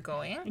 know that you're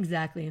going.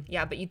 Exactly.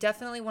 Yeah, but you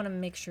definitely want to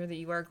make sure that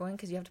you are going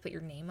because you have to put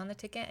your name on the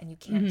ticket and you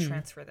can't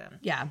transfer them.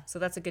 Yeah. So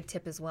that's a good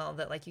tip as well.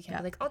 That like you can't Yeah.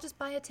 be like, I'll just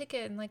buy a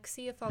ticket and like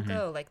see if I'll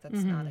go. Like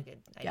that's not a good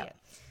idea.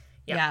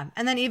 Yeah.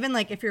 And then even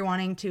like if you're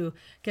wanting to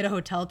get a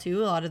hotel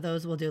too, a lot of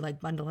those will do like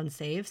bundle and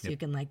save. So you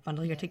can like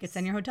bundle your tickets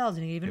and your hotels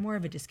and you get even more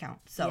of a discount.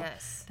 So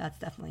Yes. that's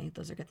definitely,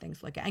 those are good things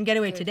to look at. And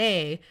Getaway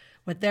Today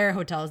with their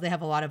hotels, they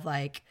have a lot of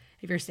like,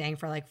 if you're staying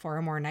for like 4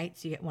 or more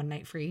nights, you get 1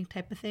 night free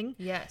type of thing.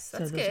 Yes, So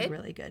that's those good. are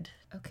really good.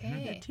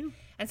 Okay. too.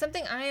 And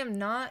something I am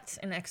not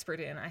an expert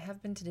in, I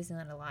have been to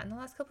Disneyland a lot in the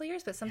last couple of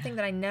years, but something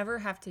that I never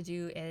have to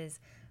do is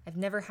I've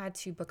never had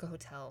to book a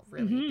hotel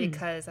really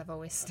because I've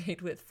always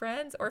stayed with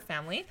friends or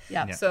family.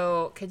 Yeah.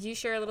 So could you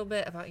share a little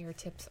bit about your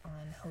tips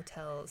on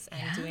hotels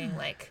and doing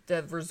like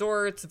the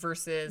resorts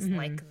versus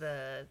like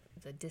the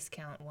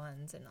discount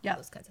ones and all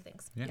those kinds of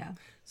things? Yeah.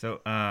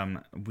 So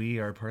we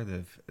are part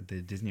of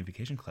the Disney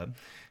Vacation Club,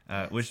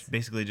 which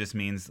basically just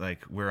means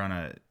like we're on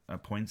a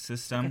point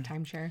system, A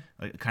timeshare.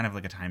 like, kind of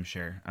like a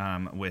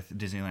timeshare with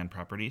Disneyland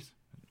properties.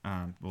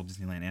 Well,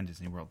 Disneyland and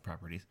Disney World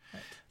properties.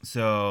 Right.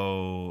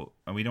 So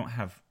we don't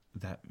have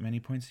that many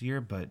points a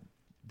year, but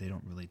they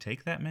don't really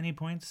take that many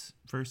points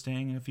for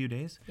staying a few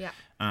days. Yeah.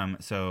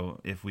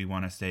 So if we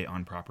want to stay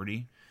on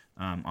property,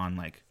 on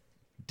like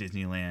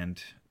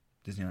Disneyland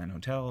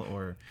Hotel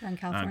or Grand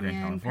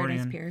Californian,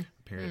 Paradise Pier.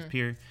 Paradise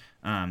Pier,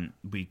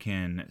 we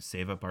can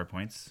save up our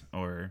points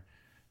or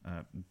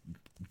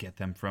get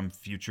them from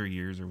future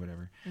years or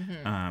whatever,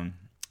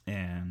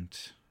 and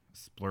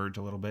splurge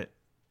a little bit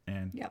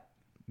and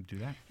do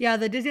that. Yeah,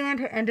 the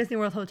Disneyland and Disney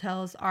World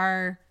hotels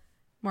are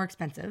more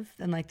expensive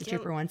than like the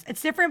cheaper ones.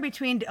 It's different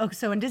between,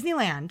 so in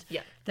Disneyland,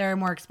 they're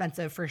more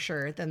expensive for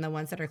sure than the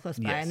ones that are close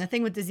by. Yes. And the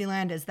thing with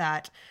Disneyland is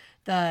that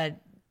the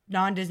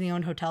non-Disney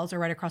owned hotels are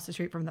right across the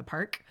street from the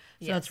park.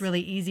 So it's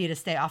really easy to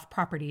stay off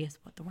property is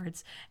what the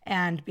words,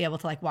 and be able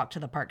to like walk to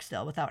the park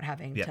still without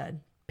having to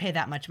pay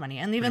that much money.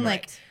 And even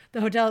like the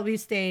hotel we've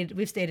stayed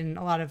in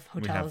a lot of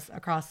hotels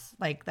across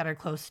like that are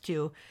close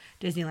to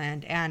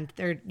Disneyland, and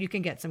you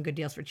can get some good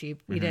deals for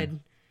cheap. We did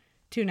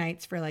 2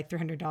 nights for like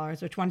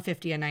 $300, which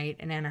 $150 a night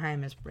in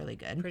Anaheim is really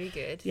good. Pretty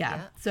good.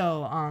 Yeah.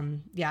 So,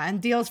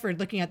 and deals for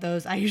looking at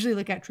those, I usually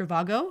look at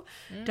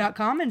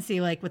Trivago.com and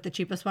see like what the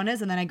cheapest one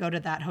is. And then I go to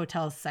that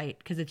hotel site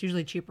because it's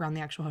usually cheaper on the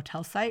actual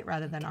hotel site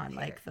rather than on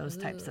like those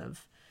types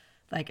of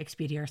like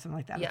Expedia or something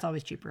like that. Yeah. It's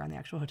always cheaper on the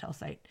actual hotel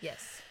site.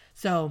 Yes.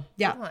 So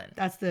Good one.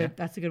 that's a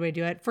good way to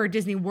do it. For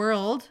Disney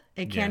World,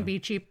 it can be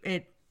cheap.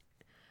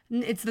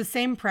 It's the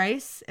same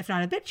price, if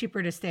not a bit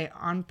cheaper, to stay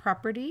on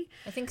property.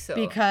 I think so.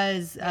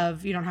 Because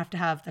of you don't have to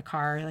have the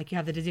car, like you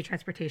have the Disney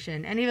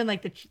transportation, and even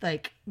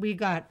like we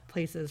got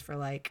places for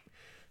like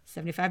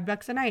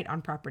 $75 a night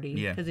on property.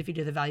 Yeah. Because if you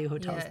do the value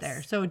hotels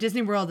there, so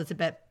Disney World, it's a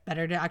bit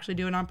better to actually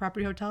do an on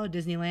property hotel.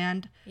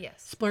 Disneyland,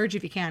 splurge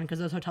if you can, because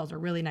those hotels are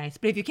really nice.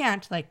 But if you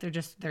can't, like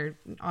they're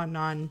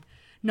on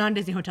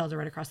non-Disney hotels are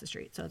right across the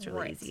street, so it's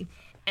really easy.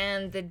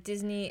 And the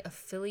Disney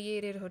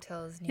affiliated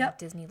hotels near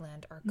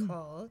Disneyland are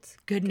called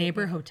Good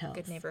Neighbor Hotels.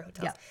 Good Neighbor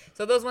Hotels.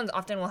 So those ones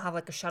often will have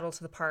like a shuttle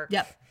to the park.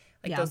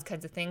 Like those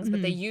kinds of things.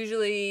 But they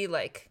usually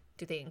like,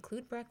 do they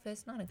include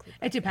breakfast? Not include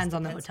breakfast. It depends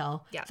on the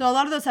hotel. Yeah. So a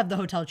lot of those have the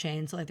hotel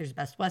chain. So like there's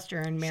Best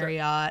Western,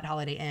 Marriott,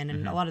 Holiday Inn,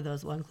 and a lot of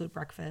those will include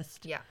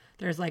breakfast. Yeah.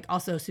 There's like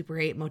also Super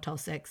 8, Motel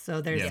 6. So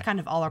there's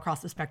kind of all across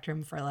the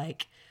spectrum for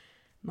like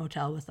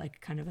motel with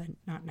like kind of a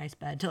not nice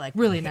bed to like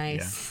really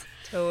nice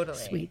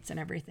suites and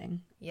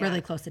everything. Really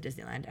close to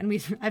Disneyland.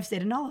 And I've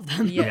stayed in all of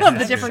them. Of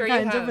the different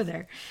kinds over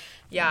there.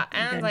 Yeah,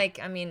 and like,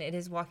 I mean, it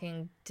is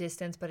walking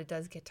distance, but it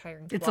does get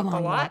tiring to It's walk a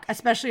long lot. walk,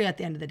 especially at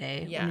the end of the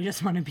day when you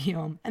just want to be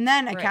home. And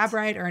then a cab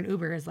ride or an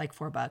Uber is like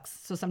 $4.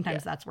 So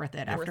sometimes that's worth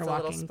it after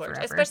walking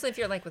forever. Especially if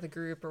you're like with a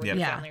group or with your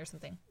family or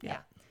something. Yeah.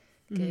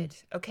 Good.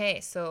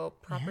 Okay, so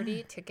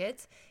property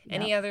tickets.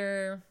 Any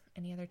other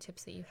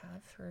tips that you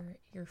have for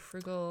your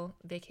frugal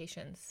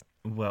vacations?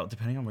 Well,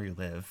 depending on where you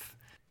live,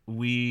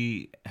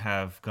 we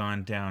have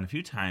gone down a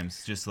few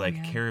times just like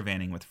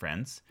caravanning with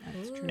friends.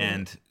 That's true.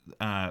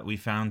 And we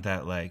found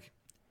that like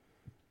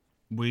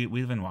we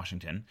live in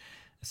Washington.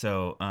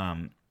 So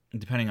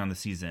depending on the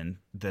season,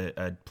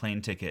 a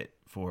plane ticket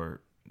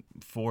for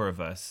 4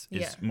 of us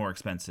is more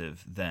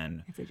expensive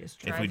than if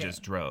we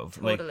just drove.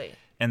 Totally. Like,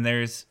 and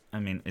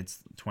it's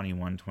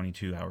 21,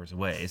 22 hours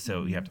away.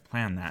 So you have to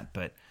plan that.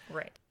 But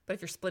But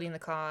if you're splitting the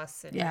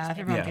costs. And if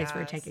everyone pays for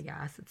a tank of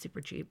gas, it's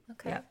super cheap.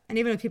 Okay. Yeah. And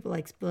even with people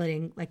like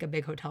splitting like a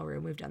big hotel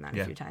room, we've done that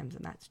a few times,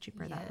 and that's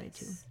cheaper that way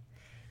too.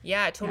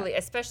 Yeah, totally.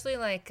 Especially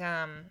like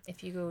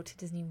if you go to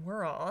Disney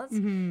World,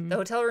 the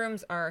hotel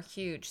rooms are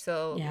huge.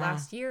 So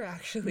last year,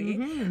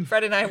 actually,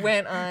 Fred and I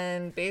went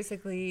on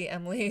basically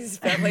Emily's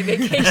family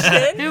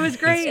vacation. It was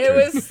great. It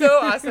was so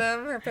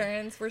awesome. Her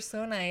parents were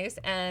so nice.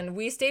 And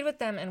we stayed with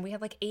them, and we had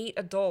like 8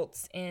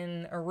 adults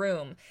in a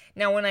room.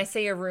 Now, when I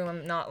say a room,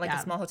 I'm not like a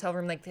small hotel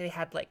room. Like they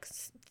had like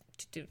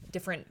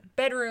different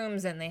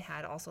bedrooms, and they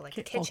had also like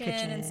a kitchen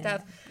and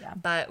stuff.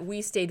 But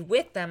we stayed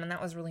with them, and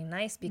that was really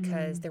nice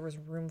because there was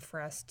room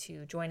for us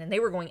to join, and they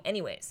were going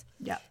anyways.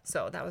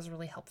 So that was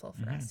really helpful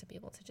for us to be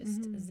able to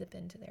just zip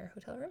into their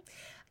hotel room.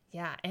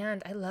 Yeah,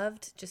 and I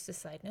loved, just a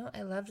side note,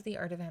 I loved the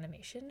Art of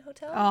Animation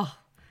Hotel.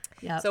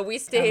 Yep. So we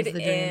That stayed was the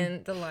dream.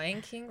 in the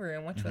Lion King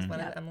room, which was one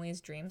of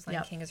Emily's dreams. Lion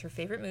Yep. King is her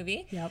favorite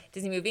movie, Yep.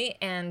 Disney movie.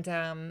 And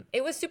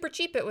it was super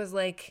cheap. It was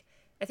like,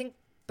 I think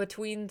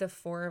between the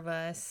four of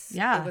us,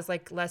 Yeah. it was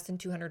like less than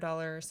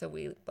 $200. So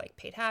we like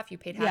paid half, you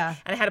paid half. Yeah.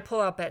 And I had a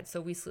pull-out bed, so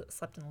we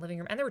slept in the living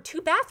room. And there were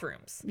 2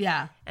 bathrooms.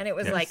 Yeah. And it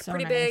was Yeah. like So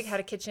pretty nice. big, had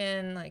a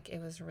kitchen, like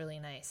it was really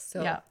nice.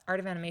 So Yeah.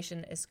 Art of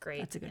Animation is great.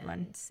 That's a good and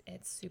one.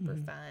 It's super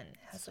fun. It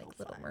has like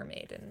Little fun.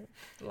 Mermaid and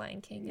Lion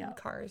King Yeah. and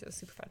Cars. It was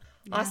super fun.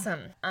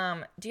 Awesome.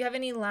 Do you have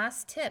any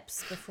last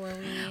tips before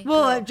we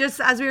Well, go?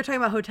 just as we were talking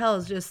about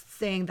hotels, just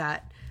saying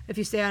that if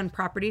you stay on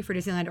property for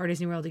Disneyland or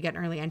Disney World, you get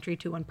an early entry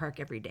to one park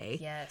every day.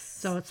 Yes.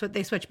 So it's what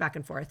they switch back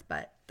and forth,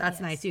 but that's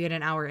Yes. nice. You get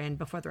an hour in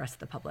before the rest of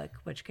the public,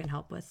 which can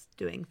help with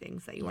doing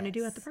things that you want to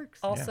do at the parks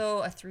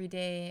Also, a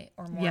 3-day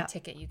or more Yeah.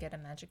 ticket, you get a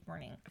Magic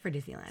Morning. for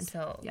Disneyland.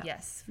 So Yeah.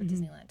 yes, for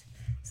Disneyland.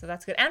 So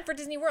that's good, and for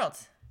Disney World.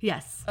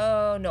 Yes.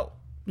 Oh no,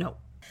 No.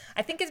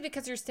 I think it's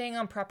because you're staying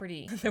on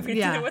property. We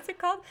Yeah. did, what's it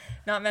called?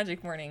 Not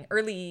Magic Morning.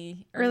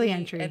 Early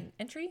entry.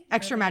 Entry.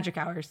 Extra Early- magic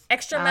hours.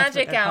 Extra That's what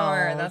magic they're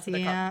hour. called. That's what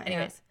they're Yeah, called.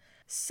 Anyways,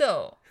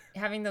 so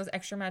having those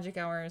extra magic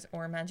hours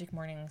or magic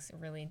mornings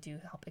really do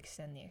help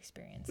extend the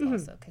experience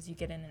also, because you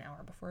get in an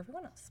hour before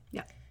everyone else.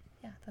 Yeah.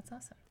 Yeah, that's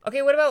awesome.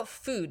 Okay, what about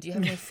food? Do you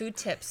have any food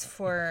tips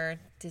for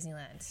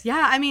Disneyland?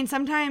 Yeah, I mean,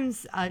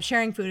 sometimes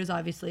sharing food is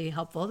obviously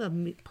helpful.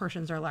 The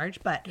portions are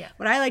large, but Yeah.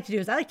 what I like to do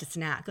is I like to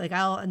snack. Like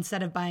I'll,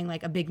 instead of buying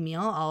like a big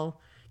meal, I'll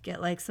get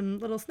like some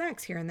little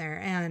snacks here and there.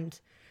 And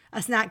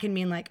a snack can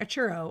mean like a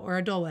churro or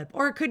a Dole Whip,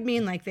 or it could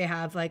mean like they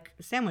have like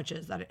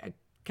sandwiches that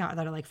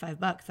are like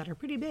 $5 that are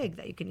pretty big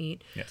that you can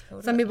eat. Yeah.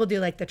 Some people do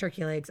like the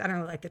turkey legs. I don't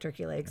really like the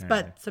turkey legs,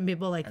 but some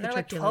people like And the they're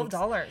like turkey legs.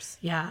 $12.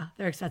 Yeah,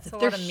 they're expensive.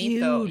 That's a They're lot of meat,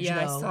 huge though. Yeah,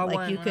 I though. saw Like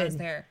one you when I was could,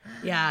 there.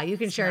 yeah, you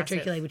can share a turkey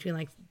massive. leg between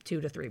like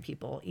 2 to 3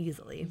 people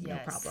easily. No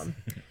Yes. problem.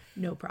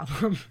 No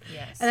problem.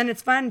 Yes. And then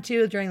it's fun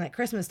too during like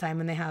Christmas time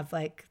when they have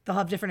like they'll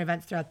have different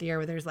events throughout the year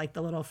where there's like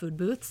the little food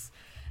booths,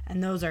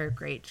 and those are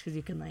great because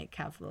you can like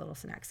have the little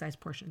snack size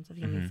portions of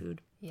yummy food.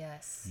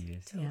 Yes,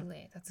 Yes.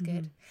 totally. That's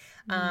good.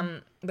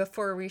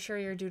 Before we share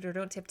your do or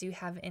don't tip, do you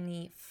have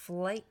any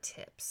flight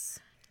tips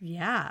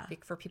Yeah.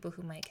 for people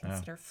who might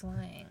consider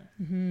flying?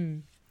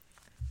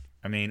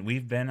 I mean,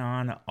 we've been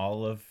on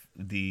all of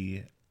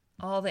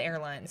All the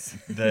airlines.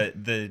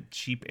 the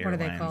cheap What are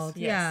airlines. they called?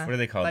 Yes. Yeah. What are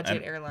they called?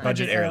 Budget airlines.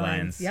 Budget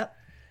airlines. Yep.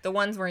 The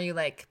ones where you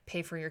like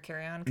pay for your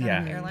carry-on kind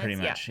Yeah, of airlines?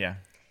 pretty much. Yeah.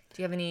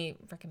 Do you have any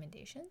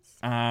recommendations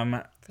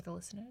for the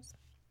listeners?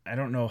 I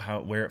don't know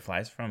where it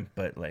flies from,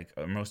 but like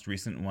our most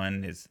recent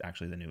one is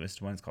actually the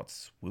newest one. It's called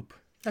Swoop.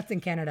 That's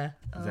in Canada.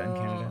 Is that in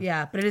Canada?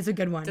 Yeah, but it is a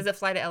good one. Does it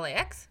fly to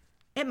LAX?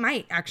 It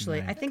might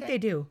actually. I think Okay. they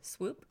do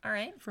Swoop? All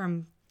right.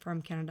 from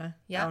Canada.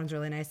 Yeah. That one's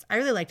really nice. I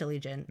really liked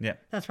Allegiant. Yeah.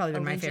 That's probably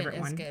been my Allegiant favorite is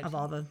one good. of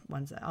all the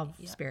ones of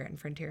Spirit and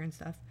Frontier and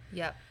stuff.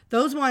 Yep.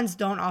 Those ones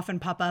don't often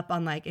pop up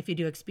on like if you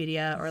do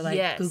Expedia or like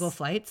Yes. Google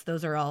Flights.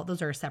 Those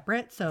are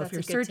separate. So That's if a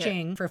you're good tip.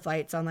 searching for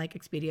flights on like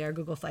Expedia or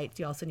Google Flights,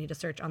 you also need to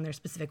search on their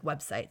specific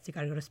websites. You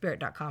got to go to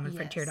spirit.com and Yes.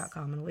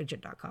 frontier.com and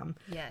allegiant.com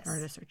Yes. in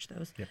order to search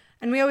those.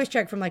 And we always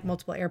check from like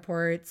multiple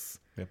airports.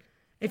 Yep.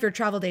 If your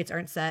travel dates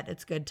aren't set,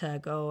 it's good to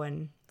go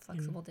and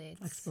Flexible dates.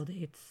 flexible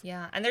dates.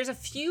 Yeah, and there's a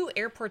few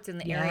airports in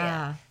the Yeah.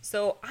 area.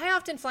 So I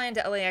often fly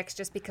into LAX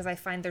just because I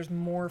find there's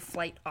more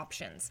flight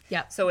options.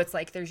 Yeah. So it's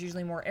like there's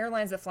usually more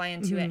airlines that fly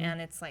into it, and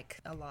it's like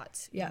a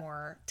lot Yeah.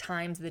 more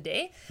times of the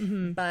day.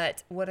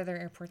 But what other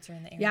airports are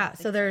in the area? Yeah, that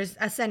so they- there's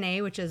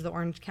SNA, which is the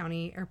Orange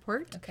County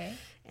Airport. Okay.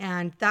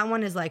 And that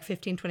one is like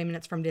 15-20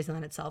 minutes from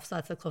Disneyland itself, so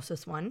that's the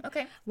closest one.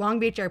 Okay. Long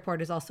Beach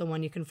Airport is also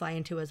one you can fly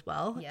into as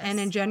well. Yes. And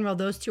in general,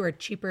 those two are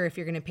cheaper if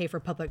you're going to pay for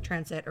public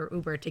transit or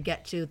Uber to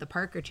get to the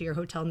park or to your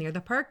hotel near the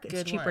park. It's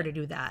Good cheaper one. to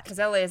do that. Because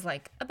LA is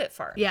like a bit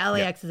far. Yeah,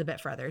 LAX is a bit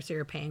further, so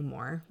you're paying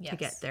more to Yes.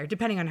 get there,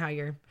 depending on how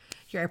your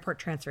airport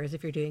transfers,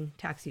 if you're doing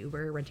taxi,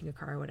 Uber, renting a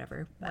car, or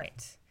whatever. But,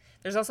 Right.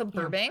 There's also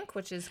Burbank,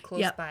 which is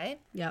close Yep. by.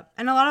 Yep.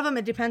 And a lot of them,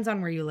 it depends on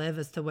where you live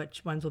as to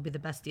which ones will be the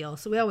best deal.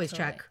 So we always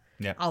check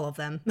Yeah. all of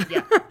them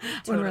Yeah. when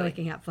totally. we're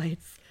looking at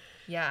flights.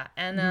 Yeah,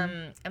 and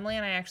Mm-hmm. Emily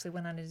and I actually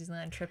went on a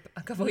Disneyland trip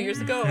a couple years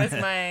ago. It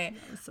was my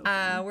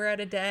we're out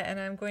of debt, and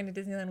I'm going to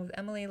Disneyland with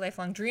Emily,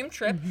 lifelong dream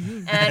trip,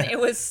 Mm-hmm. and it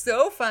was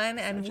so fun.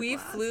 And we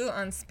flew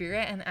on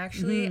Spirit, and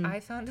actually I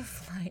found a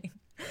flight.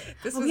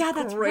 This was Mm-hmm. yeah,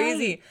 that's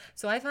crazy. right.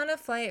 So I found a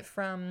flight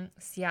from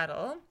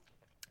Seattle,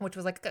 which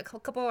was like a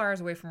couple hours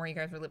away from where you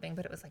guys were living,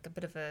 but it was like a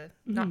bit of a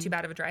not Mm-hmm. too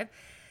bad of a drive.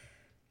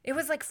 It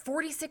was like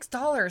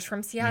 $46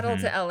 from Seattle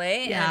to LA. Yeah,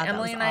 and that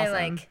Emily was and I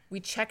awesome. like we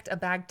checked a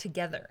bag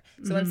together.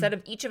 So Mm-hmm. instead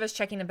of each of us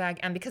checking a bag,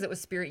 and because it was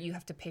Spirit, you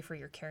have to pay for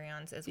your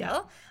carry-ons as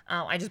well.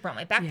 I just brought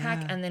my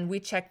backpack, Yeah. and then we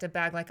checked a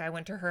bag. Like I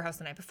went to her house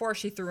the night before.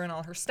 She threw in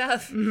all her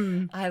stuff.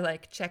 Mm-hmm. I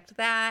like checked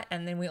that,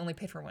 and then we only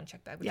paid for one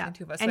check bag between Yeah. the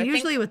two of us. And So I think-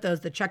 usually with those,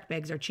 the check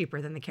bags are cheaper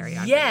than the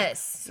carry-on.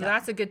 Yes, so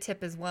that's a good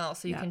tip as well.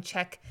 So you Yeah. can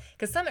check,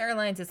 because some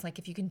airlines, it's like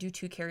if you can do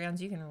 2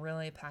 carry-ons, you can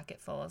really pack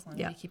it full as long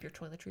Yeah. as you keep your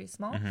toiletries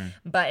small.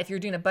 But if you're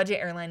doing a budget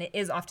airline, it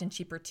is often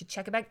cheaper to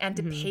check a bag and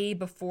to pay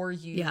before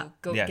you Yeah.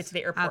 go Yes. get to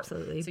the airport.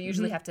 Absolutely. So you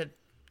usually have to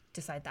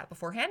decide that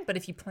beforehand. But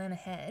if you plan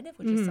ahead,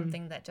 which is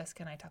something that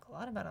Jessica and I talk a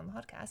lot about on the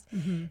podcast,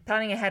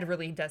 planning ahead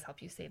really does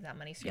help you save that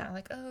money. So you're not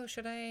like, oh,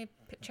 should I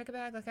check a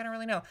bag? Like, I don't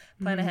really know.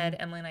 Plan ahead.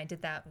 Emily and I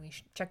did that. We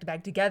checked a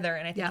bag together,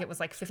 and I think it was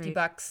like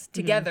 $50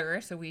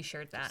 together. So we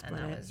shared that, and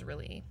that was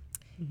really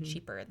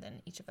cheaper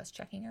than each of us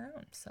checking our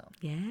own. So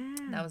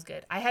that was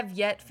good. I have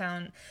yet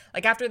found,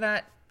 like, after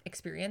that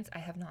experience, I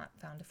have not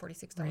found a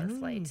 $46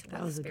 flight.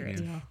 That was Spirit. a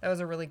good deal. That was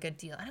a really good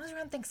deal. And it was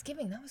around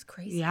Thanksgiving. That was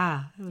crazy.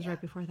 Yeah, it was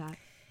right before that.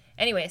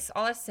 Anyways,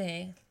 all I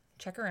say,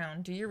 check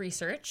around, do your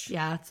research.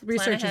 Yeah,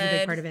 research is a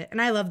big part of it. And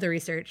I love the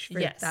research for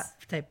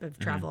that type of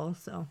travel.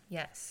 So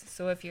yes.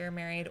 So if you're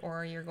married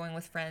or you're going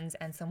with friends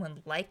and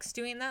someone likes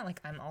doing that,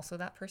 like I'm also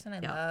that person. I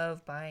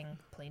love buying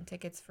plane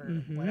tickets for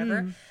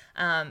whatever.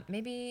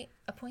 Maybe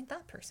appoint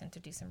that person to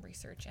do some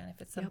research. And if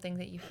it's something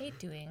that you hate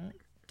doing,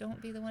 don't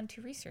be the one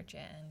to research it,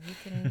 and you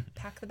can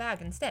pack the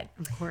bag instead.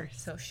 Of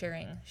course. So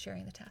sharing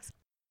the task.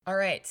 All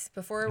right.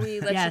 Before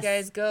we let you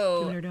guys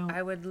go, do it or don't.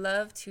 I would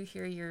love to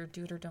hear your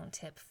do it or don't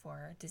tip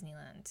for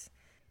Disneyland.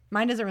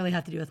 Mine doesn't really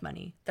have to do with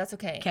money. That's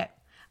okay. Okay.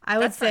 I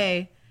would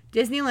say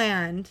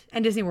Disneyland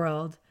and Disney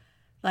World,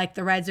 like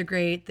the rides are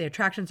great, the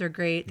attractions are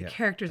great, the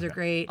characters are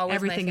great, Always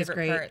everything my is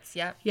favorite great. parts.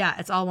 Yep. Yeah,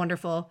 it's all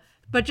wonderful.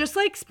 But just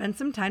like spend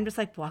some time just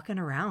like walking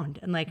around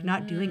and like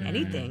not doing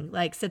anything.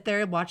 Like sit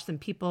there, watch some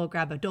people,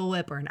 grab a Dole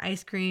Whip or an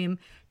ice cream,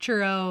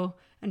 churro,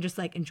 and just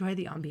like enjoy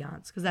the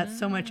ambiance, because that's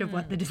so much of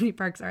what the Disney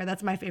parks are.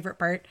 That's my favorite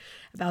part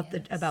about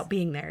about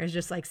being there, is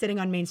just like sitting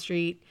on Main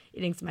Street,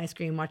 eating some ice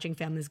cream, watching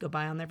families go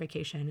by on their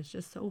vacation. It's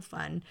just so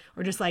fun.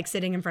 Or just like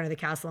sitting in front of the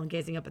castle and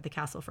gazing up at the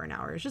castle for an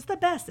hour. It's just the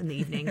best in the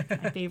evening.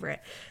 It's my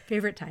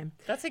favorite time.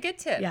 That's a good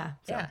tip. Yeah,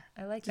 so yeah,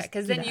 I like that, just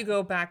because do then that. you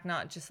go back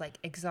not just like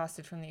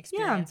exhausted from the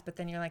experience, but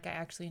then you're like, I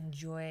actually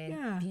enjoy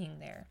being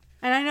there.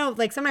 And I know,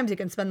 like, sometimes you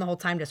can spend the whole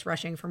time just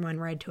rushing from one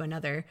ride to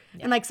another.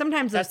 And, like,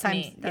 sometimes those That's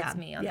times... me. That's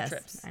me on the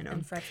trips. I know.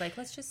 And Fred's like,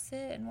 let's just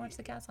sit and watch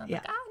the castle. I'm Yeah.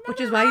 like, Which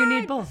is why you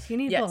need both. both. You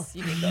need Yes, both.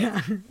 you need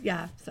both.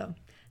 Yeah. So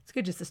it's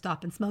good just to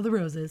stop and smell the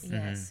roses.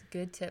 Yes,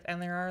 good tip.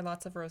 And there are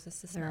lots of roses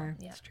to smell. There are.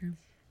 Yeah. It's true. All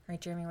right,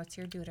 Jeremy, what's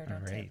your do it or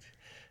don't All tip?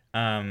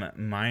 right.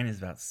 Mine is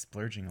about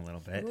splurging a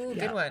little bit. Ooh,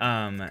 good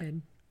one.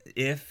 Good.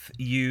 If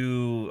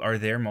you are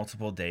there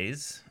multiple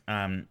days,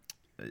 Emily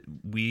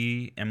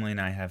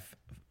and I have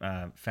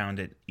found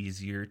it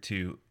easier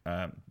to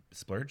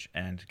splurge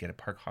and get a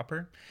park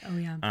hopper. Oh,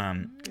 yeah.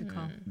 Good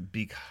call.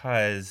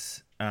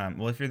 Because,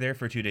 if you're there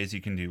for 2 days,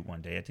 you can do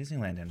 1 day at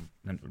Disneyland, and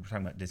we're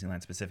talking about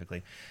Disneyland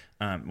specifically.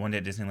 1 day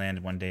at Disneyland,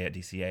 1 day at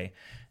DCA,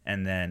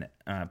 and then,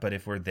 but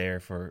if we're there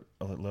for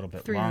a little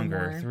bit 3 or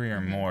longer, more. 3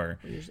 or more,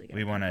 We usually get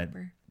we a want to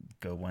hopper.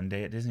 go 1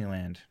 day at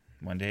Disneyland,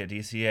 1 day at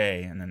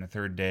DCA, and then the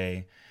third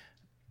day,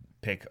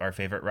 pick our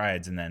favorite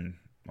rides, and then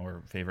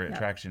or favorite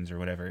attractions or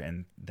whatever,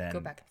 and then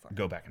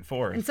Go back and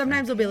forth. And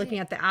sometimes we'll be looking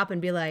at the app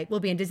and be like, we'll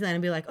be in Disneyland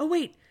and be like, oh,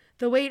 wait,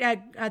 the wait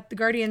at the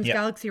Guardians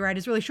Galaxy ride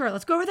is really short.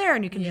 Let's go over there.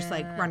 And you can just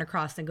like run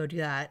across and go do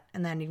that.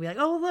 And then you'd be like,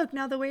 oh, look,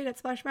 now the wait at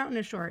Splash Mountain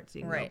is short. So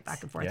you can go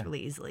back and forth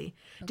really easily.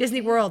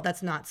 Disney World,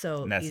 that's not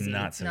so easy.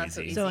 Not so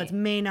easy. So it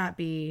may not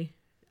be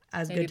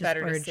as Maybe good to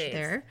better to splurge save.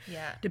 there,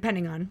 Yeah.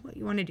 depending on what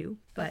you want to do.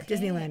 But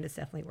Disneyland is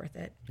definitely worth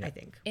it, I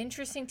think.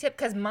 Interesting tip,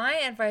 because my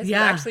advice would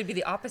Yeah. actually be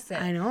the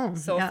opposite. I know,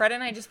 So yeah. Fred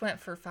and I just went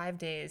for 5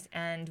 days,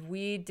 and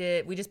we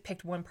just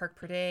picked one park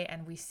per day,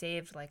 and we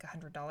saved like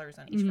 $100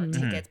 on each of our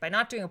tickets by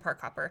not doing a park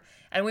hopper.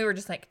 And we were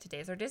just like,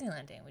 today's our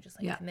Disneyland day, and we just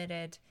like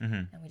committed,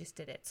 and we just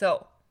did it.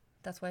 So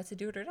that's why it's a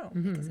do it or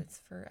don't, because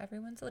it's for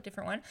everyone, so a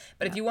different one.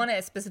 But if you want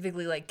to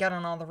specifically like get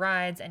on all the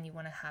rides and you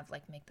want to have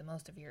like make the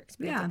most of your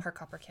experience, a park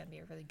hopper can be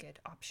a really good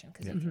option,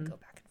 because you can go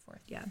back and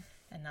forth,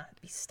 and not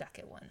be stuck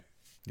at one.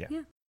 Yeah.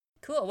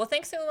 Cool. Well,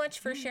 thanks so much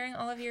for sharing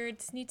all of your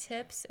Disney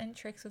tips and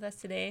tricks with us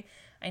today.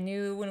 I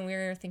knew when we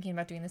were thinking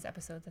about doing this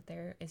episode that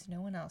there is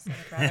no one else I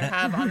would rather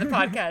have on the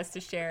podcast to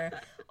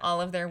share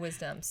all of their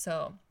wisdom.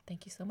 So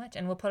thank you so much.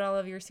 And we'll put all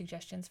of your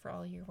suggestions for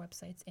all your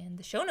websites in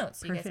the show notes,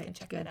 so you guys can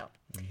check that out.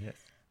 Yes.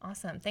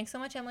 Awesome. Thanks so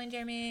much, Emily and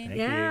Jeremy. Thank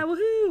Yeah,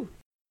 you.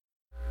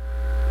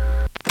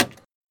 woohoo!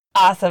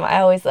 Awesome. I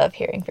always love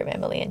hearing from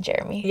Emily and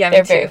Jeremy. Yeah,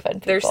 They're me too. very fun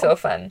people. They're so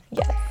fun.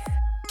 Yes.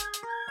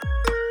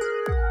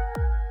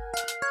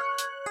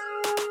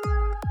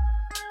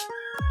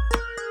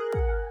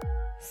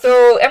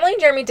 So Emily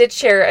and Jeremy did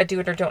share a do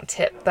it or don't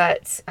tip,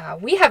 but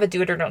we have a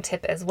do it or don't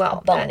tip as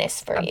well.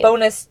 Bonus for a you.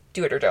 bonus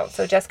do it or don't.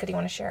 So Jessica, do you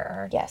want to share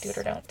our Yes. do it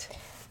or don't?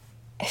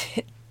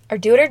 Or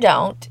do it or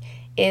don't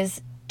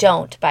is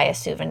don't buy a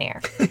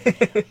souvenir.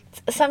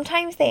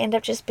 Sometimes they end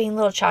up just being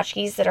little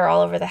tchotchkes that are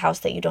all over the house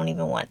that you don't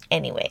even want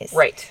anyways.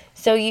 Right.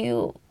 So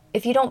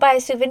if you don't buy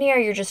a souvenir,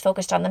 you're just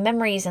focused on the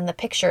memories and the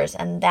pictures,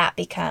 and that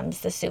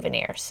becomes the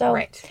souvenir. So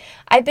Right.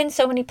 I've been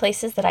so many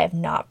places that I have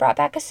not brought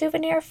back a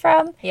souvenir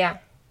from, Yeah.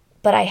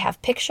 but I have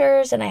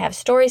pictures and I have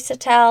stories to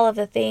tell of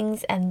the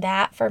things, and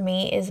that for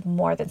me is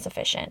more than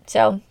sufficient.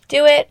 So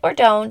do it or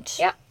don't.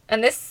 Yeah.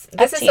 And this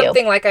Up is to you.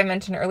 something, like I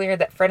mentioned earlier,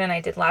 that Fred and I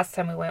did last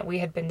time we went. We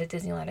had been to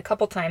Disneyland a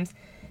couple times,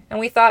 and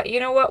we thought, you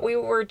know what? We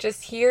were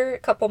just here a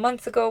couple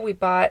months ago. We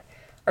bought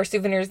our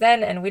souvenirs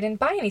then, and we didn't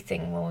buy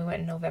anything when we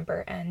went in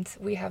November. And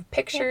we have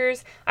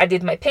pictures. I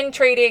did my pin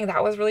trading.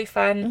 That was really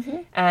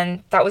fun.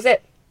 And that was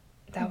it.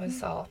 That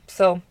was all.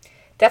 So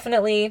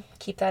definitely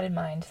keep that in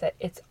mind, that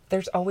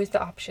there's always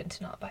the option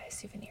to not buy a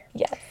souvenir.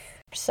 Yes.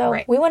 So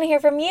we want to hear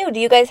from you. Do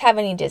you guys have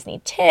any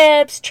Disney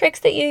tips, tricks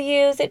that you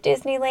use at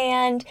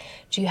Disneyland?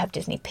 Do you have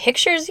Disney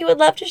pictures you would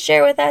love to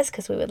share with us?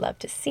 Because we would love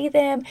to see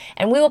them.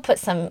 And we will put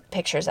some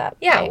pictures up.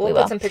 Yeah, right? we'll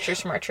put some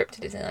pictures from our trip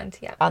to Disneyland.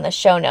 Yeah. On the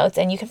show notes.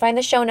 And you can find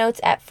the show notes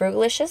at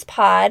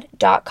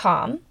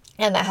frugaliciouspod.com.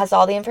 And that has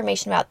all the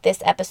information about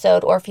this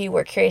episode. Or if you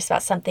were curious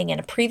about something in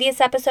a previous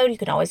episode, you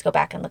can always go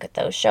back and look at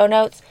those show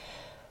notes.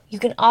 You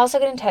can also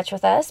get in touch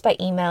with us by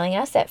emailing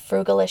us at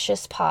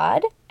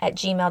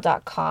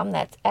frugaliciouspod@gmail.com.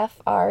 That's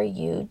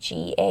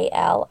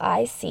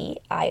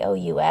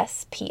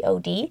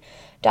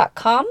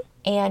frugaliciouspod.com.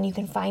 And you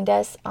can find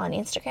us on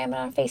Instagram and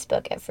on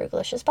Facebook at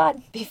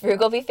frugaliciouspod. Be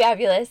frugal, be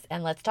fabulous,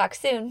 and let's talk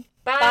soon.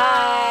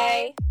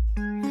 Bye.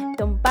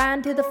 Don't buy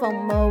into the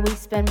FOMO, we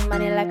spend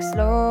money like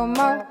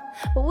slow-mo.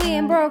 But we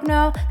ain't broke,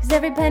 no, cause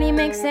every penny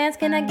makes sense.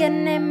 Can I get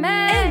an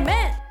amen?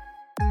 Amen.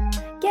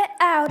 Get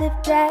out of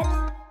debt.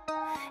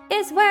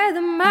 It's where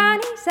the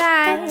money's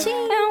at,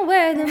 and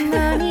where the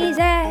money's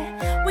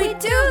at, we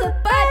do the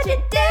budget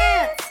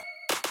dance.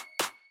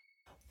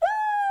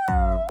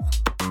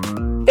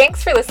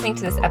 Thanks for listening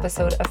to this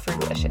episode of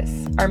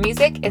Frugalicious. Our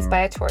music is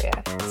by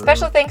Atoria.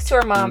 Special thanks to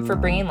our mom for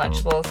bringing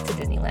Lunchables to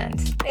Disneyland.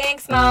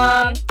 Thanks,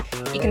 Mom!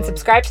 You can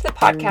subscribe to the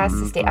podcast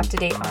to stay up to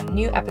date on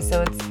new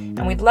episodes,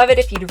 and we'd love it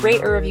if you'd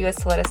rate or review us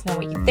to let us know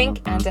what you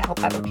think and to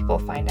help other people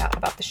find out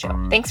about the show.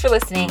 Thanks for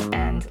listening,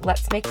 and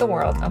let's make the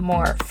world a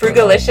more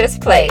frugalicious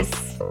place.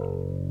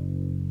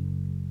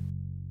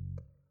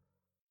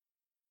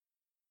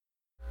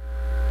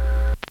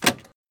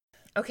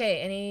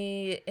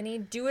 Okay, any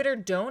do it or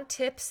don't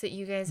tips that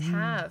you guys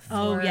have?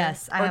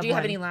 Yes, or do you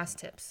have any last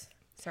tips?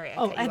 Sorry,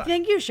 I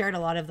think you shared a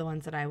lot of the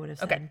ones that I would have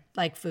said. Okay.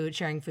 Like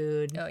sharing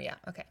food. Oh yeah,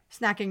 okay.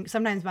 Snacking.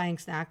 Sometimes buying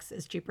snacks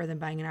is cheaper than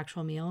buying an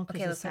actual meal.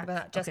 Okay, let's talk about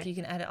that. Jessica, you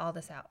can edit all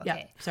this out.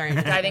 Okay. Yeah, sorry.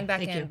 Diving back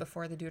Thank in you.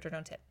 before the do it or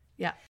don't tip.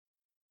 Yeah.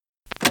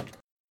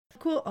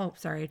 Cool. Oh,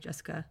 sorry,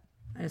 Jessica.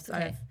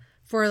 Okay.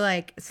 For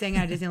like staying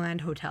at a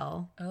Disneyland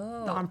hotel, the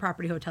Oh.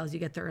 on-property hotels, you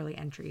get the early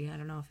entry. I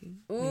don't know if we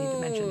need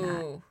to mention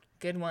that. Ooh,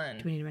 good one.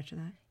 Do we need to mention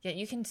that? Yeah,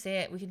 you can say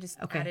it. We can just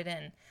add it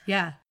in.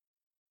 Yeah.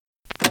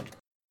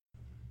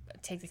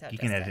 Take this out. You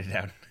can edit it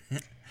out.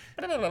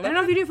 I don't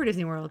know if you do for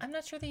Disney World. I'm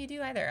not sure that you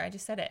do either. I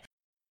just said it.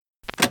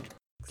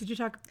 Did you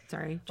talk?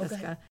 Sorry,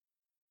 Jessica.